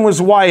Andersson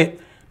was white.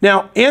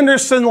 Now,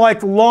 Andersson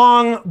liked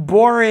long,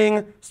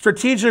 boring,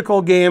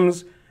 strategical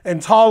games,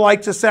 and Tal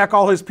liked to sack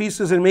all his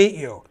pieces and mate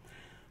you.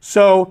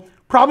 So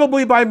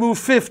probably by move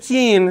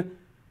 15,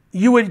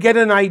 you would get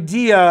an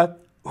idea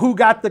who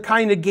got the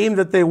kind of game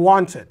that they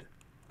wanted,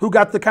 who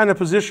got the kind of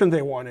position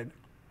they wanted.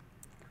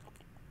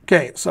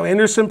 Okay, so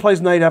Andersson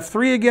plays knight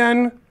f3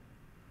 again.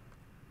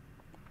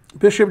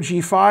 Bishop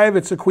g5,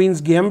 it's a queen's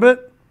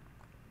gambit.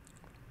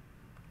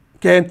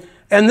 Okay,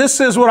 and this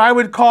is what I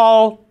would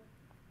call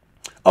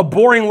a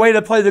boring way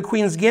to play the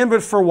queen's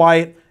gambit for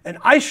white, and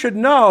I should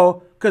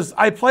know because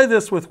I play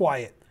this with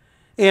white.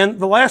 And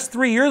the last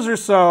 3 years or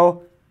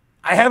so,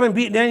 I haven't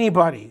beaten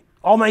anybody.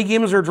 All my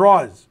games are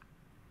draws.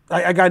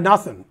 I got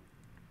nothing.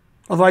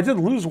 Although I did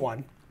lose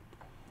one.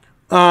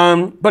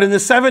 But in the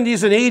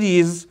 70s and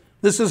 80s,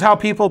 this is how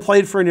people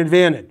played for an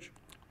advantage.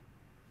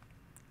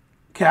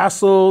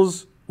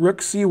 Castles, rook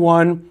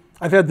c1.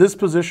 I've had this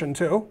position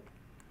too.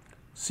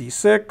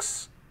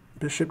 c6,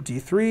 Bishop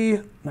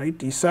d3, knight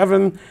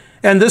d7.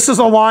 And this is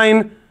a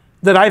line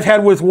that I've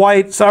had with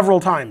white several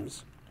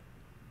times.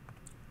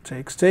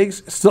 Takes,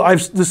 takes.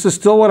 This is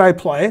still what I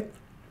play.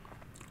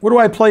 What do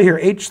I play here?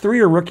 h3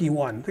 or rook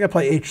e1? I think I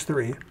play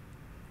h3.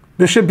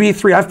 Bishop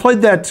b3. I've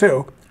played that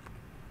too.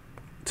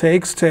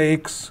 Takes,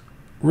 takes.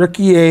 Rook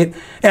e8.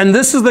 And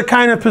this is the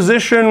kind of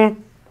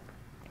position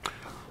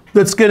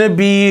that's going to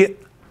be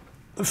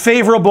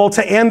favorable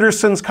to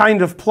Andersson's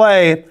kind of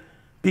play,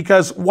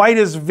 because white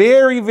is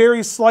very,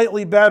 very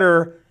slightly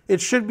better. It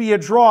should be a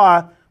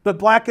draw, but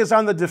black is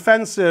on the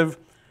defensive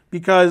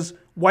because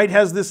white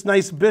has this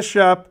nice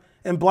bishop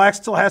and black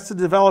still has to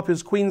develop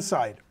his queen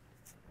side.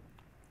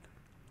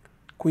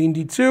 Queen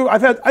d2.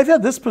 I've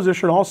had this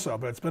position also,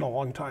 but it's been a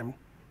long time.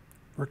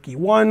 Rook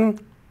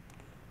e1.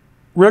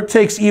 Rook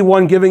takes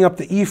e1, giving up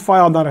the e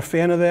file. I'm not a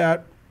fan of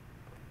that.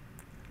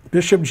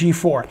 Bishop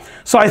g4.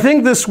 So I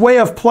think this way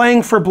of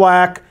playing for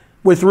black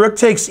with rook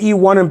takes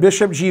e1 and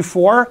bishop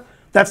g4,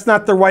 that's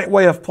not the right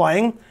way of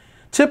playing.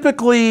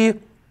 Typically,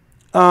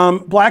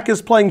 black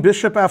is playing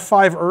bishop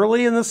f5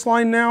 early in this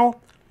line now.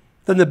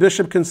 Then the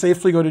bishop can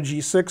safely go to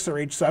g6 or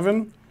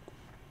h7.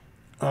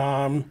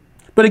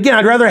 But again,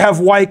 I'd rather have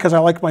white because I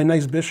like my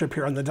nice bishop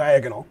here on the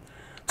diagonal.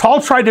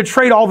 Tal tried to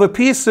trade all the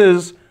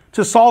pieces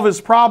to solve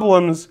his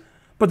problems,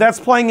 but that's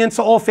playing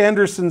into Ulf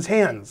Andersson's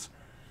hands.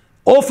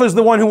 Ulf is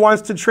the one who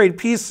wants to trade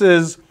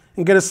pieces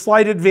and get a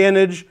slight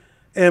advantage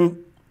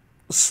and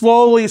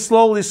slowly,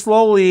 slowly,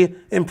 slowly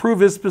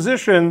improve his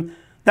position.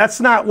 That's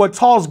not what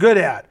Tal's good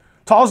at.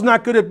 Tal's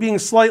not good at being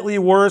slightly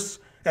worse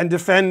and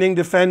defending,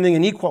 defending,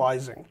 and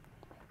equalizing.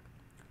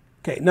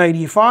 Okay, knight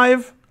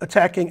e5,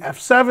 attacking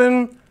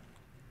f7.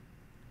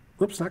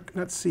 Whoops,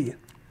 not C.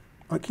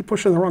 I keep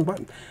pushing the wrong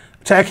button.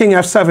 Attacking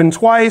f7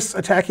 twice,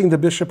 attacking the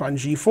bishop on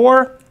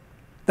g4.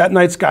 That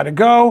knight's got to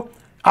go.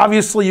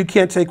 Obviously, you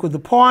can't take with the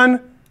pawn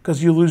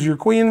because you lose your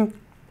queen.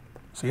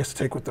 So he has to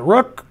take with the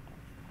rook.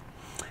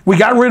 We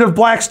got rid of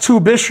black's two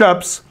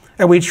bishops,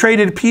 and we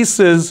traded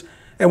pieces,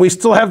 and we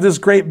still have this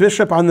great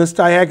bishop on this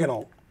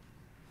diagonal.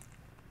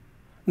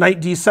 Knight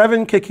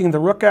d7, kicking the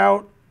rook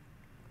out.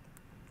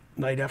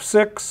 Knight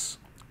f6,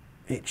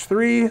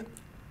 h3.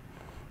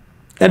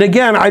 And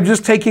again, I'm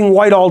just taking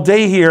white all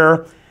day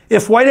here.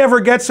 If white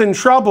ever gets in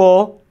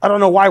trouble, I don't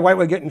know why white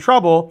would get in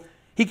trouble,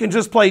 he can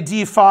just play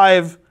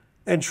d5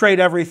 and trade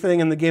everything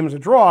and the game's a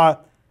draw,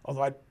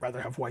 although I'd rather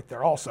have white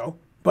there also.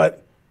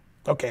 But,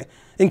 okay,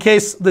 in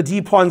case the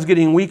d-pawn's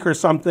getting weak or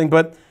something,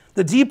 but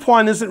the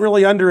d-pawn isn't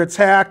really under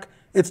attack.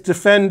 It's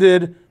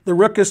defended. The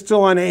rook is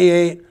still on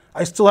a8.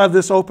 I still have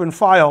this open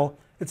file.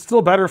 It's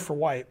still better for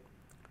white.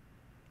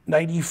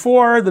 Knight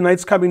e4, the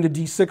knight's coming to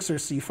d6 or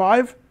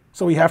c5,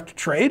 so we have to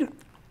trade.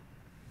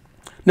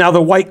 Now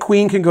the white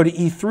queen can go to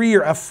e3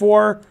 or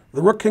f4.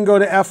 The rook can go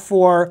to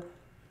f4.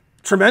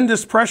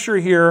 Tremendous pressure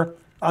here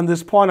on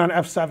this pawn on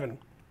f7.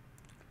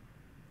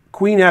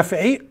 Queen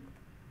f8,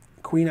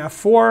 queen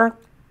f4,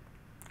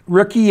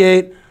 rook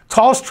e8.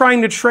 Tal's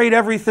trying to trade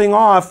everything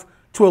off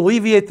to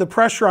alleviate the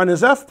pressure on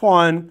his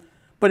f-pawn,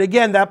 but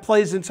again, that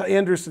plays into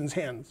Andersson's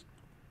hands.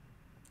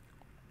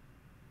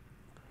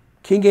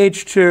 King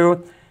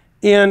h2,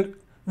 and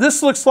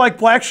this looks like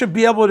black should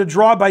be able to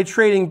draw by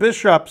trading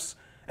bishops,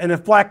 and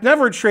if black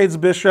never trades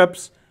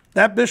bishops,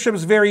 that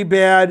bishop's very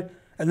bad,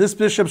 and this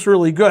bishop's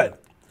really good.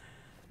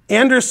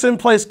 Andersson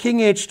plays king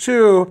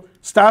h2,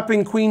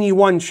 stopping queen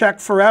e1 check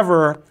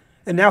forever,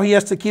 and now he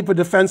has to keep a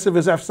defensive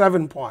as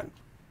f7 pawn.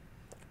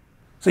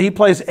 So he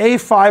plays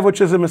a5,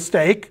 which is a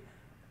mistake,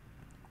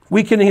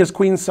 weakening his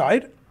queen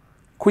side.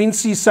 Queen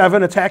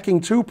c7,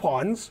 attacking two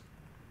pawns.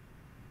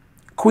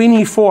 Queen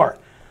e4.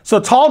 So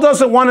Tal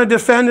doesn't want to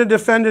defend and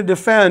defend and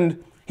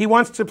defend. He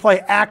wants to play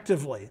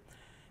actively.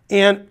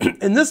 And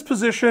in this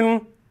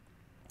position,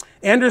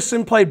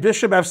 Andersson played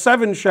bishop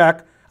f7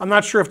 check. I'm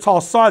not sure if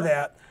Tal saw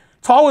that.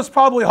 Tal was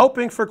probably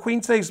hoping for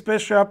queen takes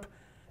bishop,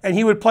 and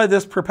he would play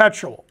this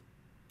perpetual.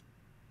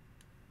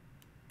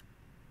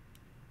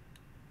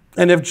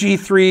 And if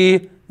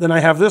g3, then I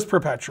have this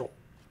perpetual.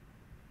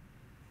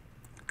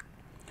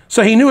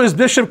 So he knew his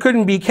bishop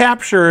couldn't be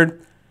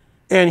captured,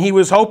 and he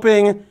was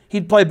hoping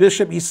he'd play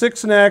bishop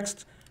e6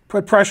 next,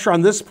 put pressure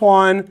on this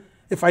pawn.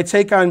 If I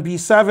take on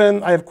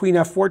b7, I have queen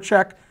f4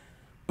 check.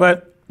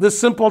 But this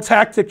simple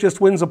tactic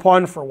just wins a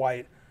pawn for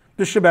white.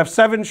 Bishop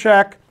f7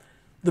 check.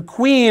 The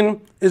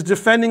queen is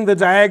defending the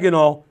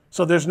diagonal,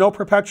 so there's no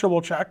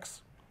perpetual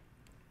checks.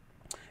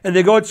 And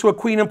they go to a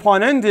queen and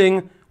pawn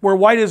ending where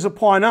white is a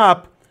pawn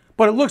up,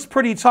 but it looks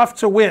pretty tough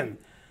to win.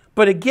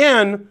 But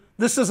again,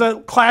 this is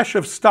a clash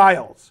of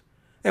styles.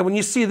 And when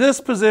you see this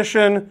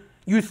position,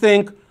 you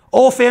think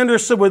Ulf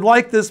Andersson would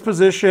like this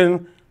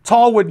position,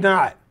 Tal would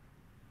not.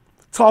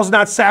 Tal's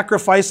not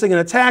sacrificing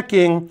and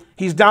attacking,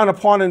 he's down a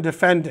pawn and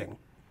defending.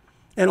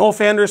 And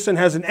Ulf Andersson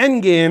has an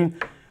endgame.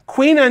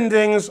 Queen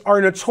endings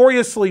are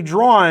notoriously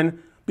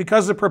drawn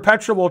because of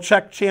perpetual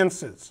check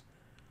chances.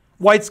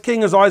 White's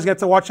king is always got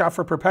to watch out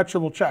for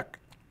perpetual check.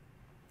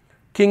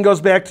 King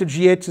goes back to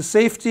g8 to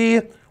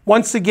safety.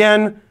 Once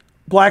again,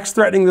 black's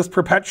threatening this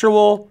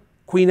perpetual.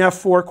 Queen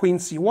f4, queen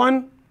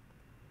c1.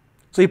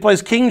 So he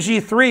plays king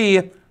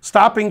g3,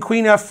 stopping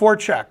queen f4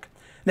 check.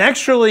 And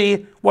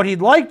actually, what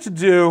he'd like to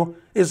do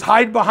is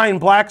hide behind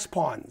black's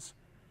pawns.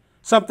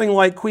 Something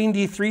like queen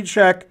d3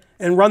 check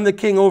and run the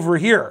king over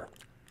here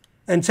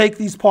and take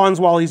these pawns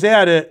while he's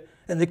at it,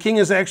 and the king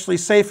is actually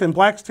safe in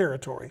black's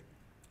territory.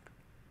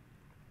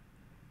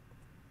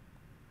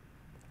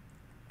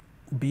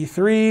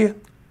 b3,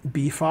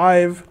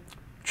 b5,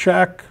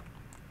 check,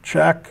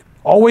 check.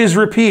 Always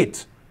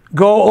repeat.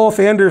 Go Ulf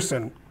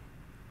Andersson.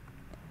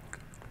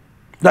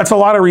 That's a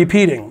lot of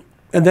repeating.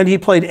 And then he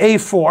played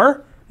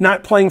a4,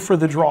 not playing for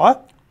the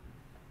draw,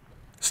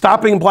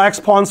 stopping black's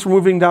pawns from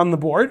moving down the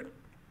board.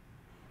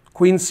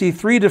 Queen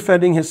c3,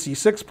 defending his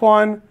c6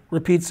 pawn.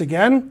 Repeats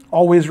again.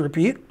 Always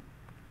repeat.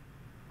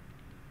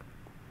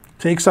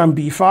 Takes on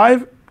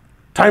b5.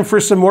 Time for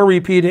some more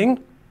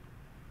repeating.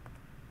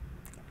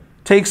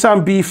 Takes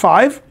on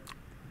b5.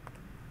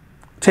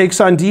 Takes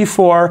on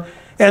d4.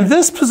 And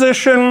this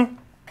position,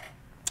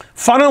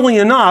 funnily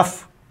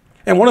enough,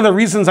 and one of the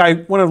reasons I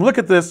want to look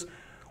at this,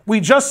 we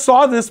just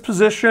saw this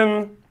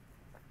position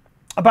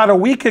about a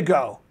week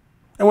ago.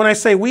 And when I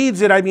say we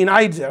did, I mean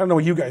I did. I don't know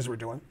what you guys were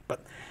doing.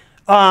 But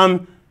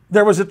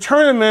there was a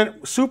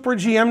tournament, Super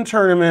GM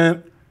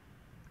tournament,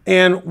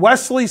 and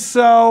Wesley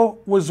So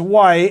was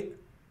white,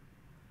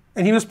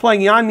 and he was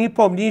playing Jan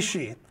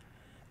Nepomniachtchi.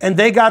 And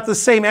they got the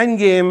same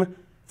endgame,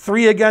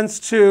 3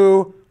 against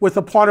 2, with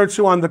a pawn or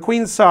 2 on the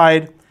queen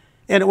side.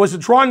 And it was a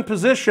drawn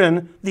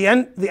position. The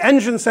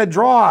engine said,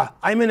 draw,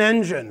 I'm an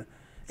engine.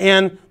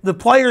 And the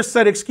players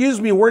said,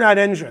 excuse me, we're not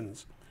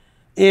engines.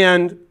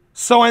 And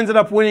So ended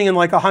up winning in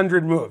like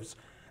 100 moves.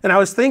 And I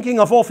was thinking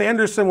of Ulf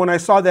Andersson when I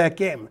saw that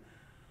game.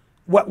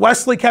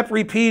 Wesley kept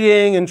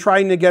repeating and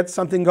trying to get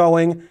something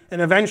going.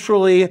 And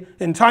eventually,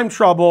 in time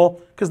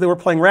trouble, because they were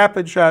playing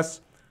rapid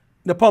chess,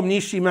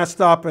 Nepomniachtchi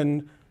messed up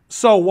and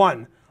So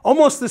won.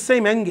 Almost the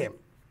same endgame.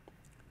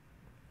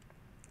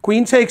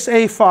 Queen takes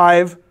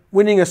a5,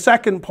 winning a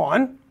second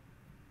pawn.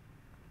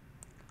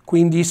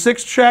 Queen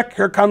d6 check.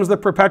 Here comes the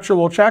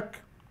perpetual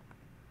check.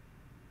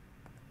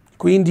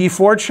 Queen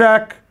d4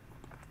 check.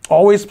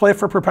 Always play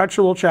for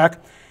perpetual check.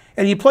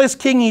 And he plays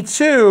king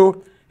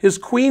e2. His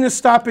queen is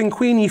stopping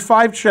queen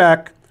e5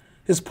 check.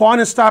 His pawn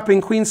is stopping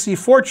queen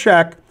c4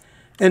 check.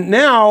 And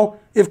now,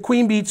 if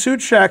queen b2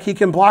 check, he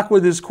can block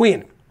with his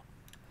queen.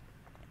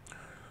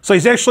 So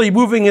he's actually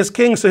moving his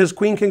king so his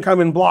queen can come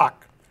and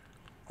block.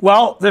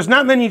 Well, there's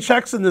not many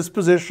checks in this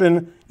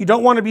position. You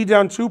don't want to be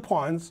down 2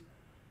 pawns.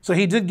 So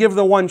he did give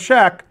the 1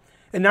 check.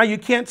 And now you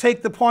can't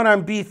take the pawn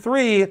on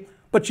b3,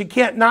 but you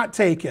can't not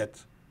take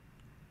it.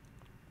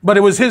 But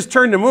it was his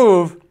turn to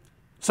move,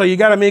 so you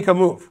got to make a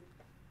move.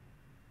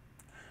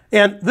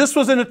 And this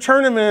was in a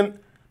tournament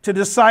to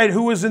decide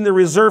who was in the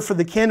reserve for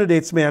the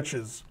candidates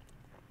matches.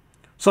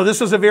 So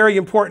this is a very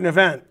important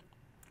event.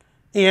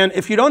 And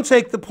if you don't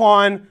take the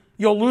pawn,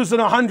 you'll lose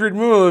in 100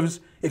 moves.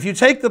 If you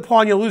take the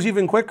pawn, you'll lose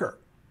even quicker.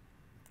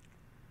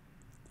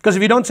 Because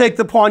if you don't take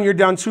the pawn, you're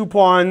down 2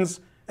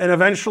 pawns, and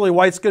eventually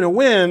white's going to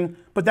win,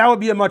 but that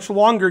would be a much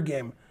longer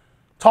game.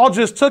 Tal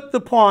just took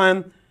the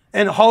pawn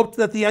and hoped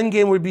that the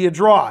endgame would be a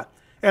draw.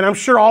 And I'm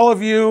sure all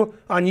of you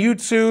on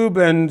YouTube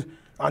and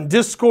on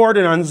Discord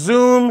and on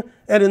Zoom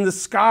and in the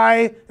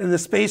sky and the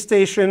space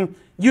station,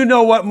 you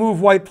know what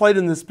move white played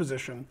in this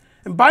position.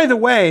 And by the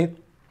way,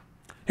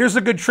 here's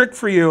a good trick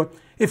for you.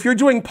 If you're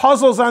doing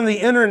puzzles on the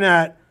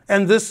internet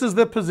and this is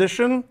the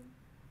position,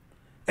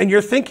 and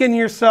you're thinking to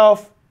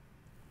yourself,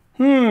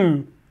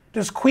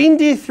 does queen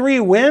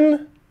d3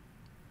 win?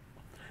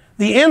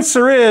 The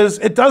answer is,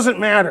 it doesn't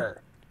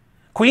matter.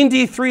 Queen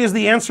d3 is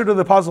the answer to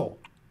the puzzle,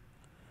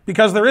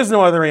 because there is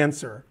no other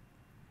answer.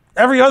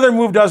 Every other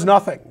move does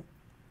nothing.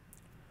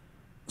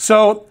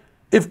 So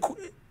if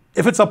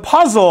it's a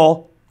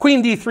puzzle,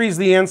 queen d3 is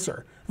the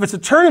answer. If it's a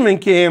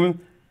tournament game,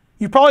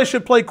 you probably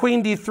should play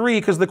queen d3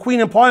 because the queen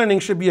and pawn ending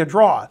should be a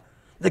draw.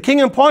 The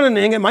king and pawn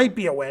ending, it might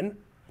be a win.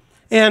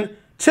 And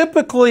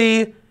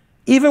typically,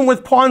 even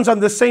with pawns on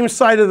the same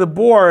side of the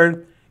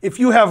board, if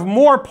you have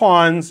more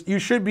pawns, you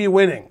should be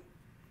winning.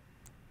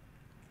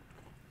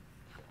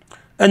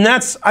 And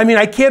that's, I mean,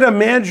 I can't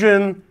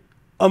imagine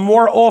a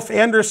more Ulf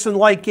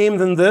Andersson-like game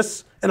than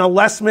this and a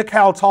less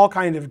Mikhail Tal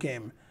kind of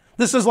game.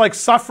 This is like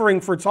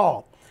suffering for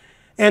Tal.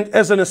 And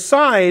as an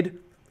aside,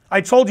 I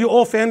told you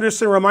Ulf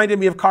Andersson reminded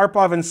me of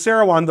Karpov and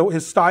Seirawan,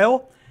 his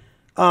style.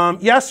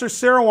 Yasser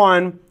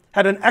Seirawan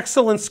had an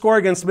excellent score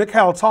against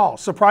Mikhail Tal,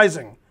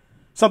 surprising.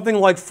 Something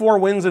like 4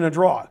 wins and a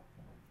draw.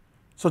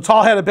 So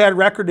Tal had a bad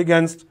record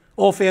against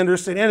Ulf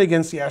Andersson and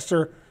against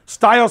Yasser.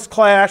 Styles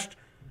clashed.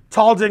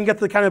 Tal didn't get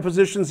the kind of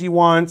positions he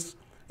wants,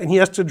 and he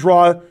has to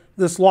draw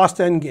this lost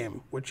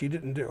endgame, which he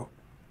didn't do.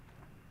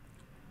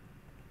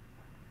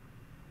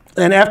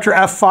 And after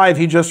f5,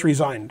 he just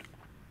resigned.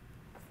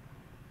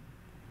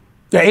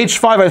 The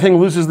h5, I think,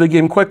 loses the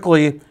game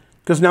quickly,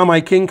 because now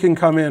my king can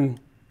come in.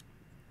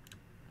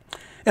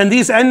 And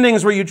these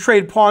endings where you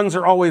trade pawns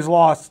are always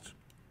lost.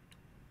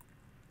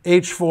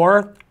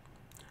 h4,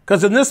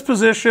 because in this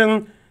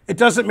position, it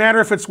doesn't matter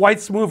if it's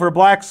white's move or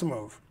black's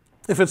move.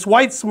 If it's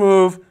white's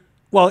move,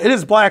 Well, it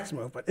is black's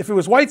move, but if it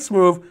was white's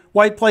move,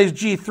 white plays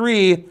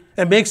g3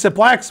 and makes it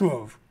black's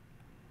move.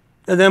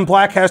 And then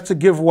black has to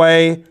give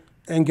way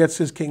and gets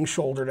his king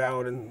shouldered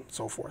out and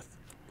so forth,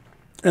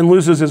 and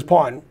loses his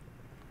pawn.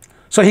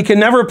 So he can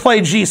never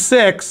play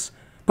g6,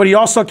 but he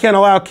also can't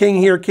allow king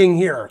here, king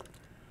here.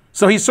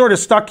 So he's sort of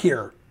stuck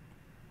here.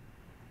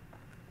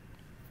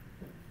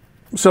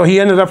 So he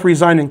ended up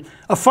resigning.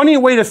 A funny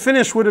way to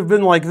finish would have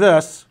been like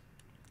this.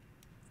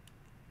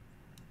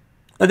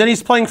 And then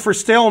he's playing for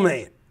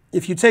stalemate.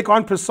 If you take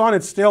en passant,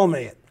 it's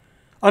stalemate.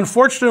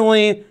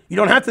 Unfortunately, you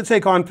don't have to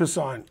take en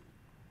passant.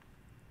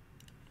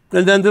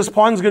 And then this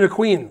pawn's going to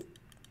queen.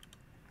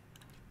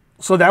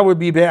 So that would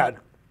be bad.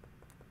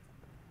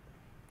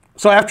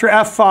 So after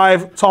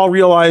f5, Tal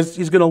realized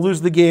he's going to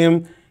lose the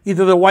game.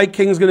 Either the white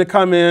king's going to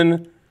come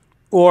in,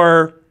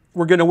 or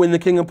we're going to win the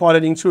king and pawn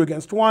hitting 2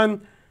 against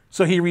 1.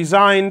 So he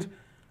resigned.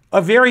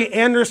 A very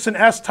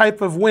Anderson-esque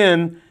type of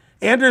win.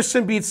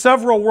 Anderson beat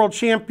several world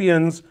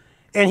champions,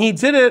 and he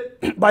did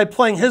it by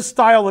playing his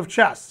style of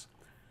chess.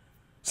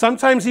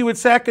 Sometimes he would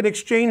sack an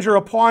exchange or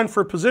a pawn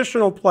for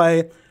positional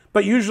play,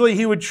 but usually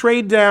he would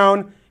trade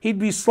down, he'd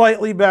be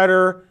slightly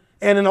better,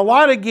 and in a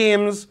lot of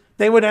games,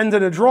 they would end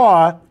in a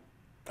draw.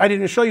 I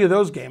didn't show you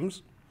those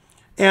games.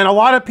 And a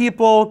lot of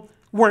people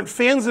weren't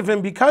fans of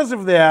him because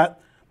of that,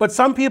 but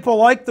some people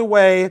liked the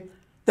way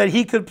that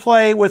he could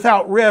play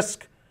without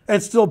risk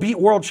and still beat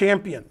world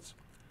champions.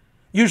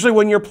 Usually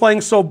when you're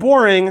playing so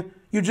boring,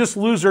 you just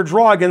lose or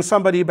draw against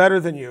somebody better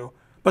than you.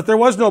 But there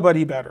was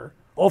nobody better.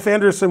 Ulf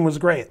Andersson was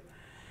great.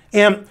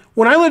 And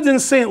when I lived in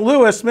St.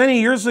 Louis many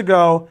years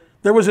ago,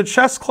 there was a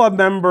chess club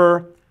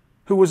member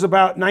who was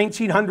about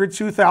 1900,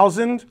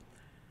 2000.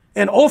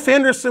 And Ulf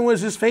Andersson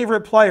was his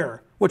favorite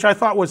player, which I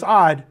thought was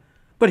odd.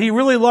 But he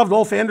really loved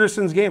Ulf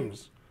Andersson's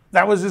games.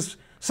 That was his,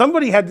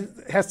 somebody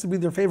has to be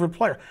their favorite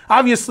player.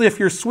 Obviously, if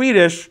you're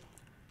Swedish,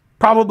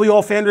 probably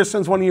Ulf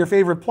Andersson's one of your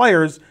favorite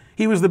players.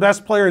 He was the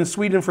best player in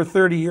Sweden for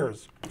 30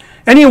 years.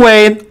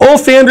 Anyway,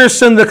 Ulf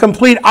Andersson, the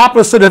complete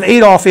opposite of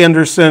Adolf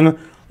Andersson,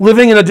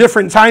 living in a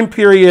different time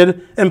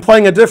period and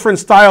playing a different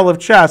style of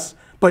chess,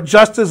 but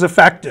just as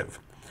effective.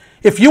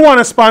 If you want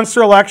to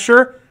sponsor a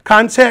lecture,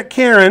 contact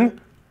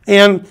Karen.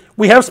 And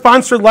we have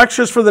sponsored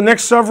lectures for the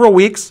next several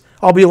weeks.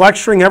 I'll be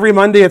lecturing every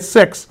Monday at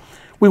 6.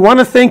 We want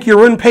to thank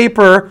Jeroen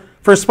Paper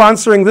for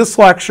sponsoring this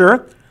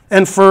lecture.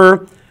 And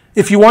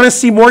if you want to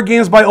see more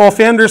games by Ulf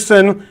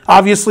Andersson,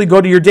 obviously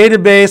go to your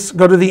database,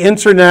 go to the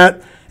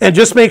internet, and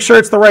just make sure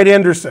it's the right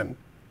Andersson.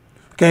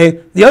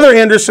 Okay? The other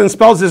Andersson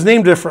spells his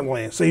name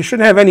differently, so you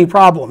shouldn't have any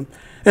problem.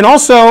 And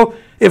also,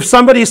 if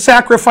somebody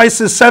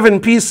sacrifices 7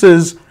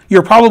 pieces,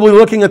 you're probably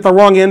looking at the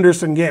wrong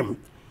Andersson game,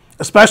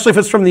 especially if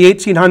it's from the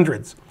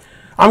 1800s.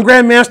 I'm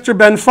Grandmaster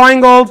Ben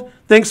Finegold.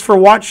 Thanks for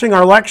watching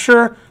our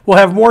lecture. We'll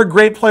have more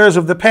great players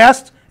of the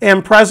past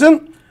and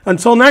present.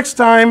 Until next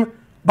time,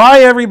 bye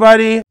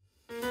everybody.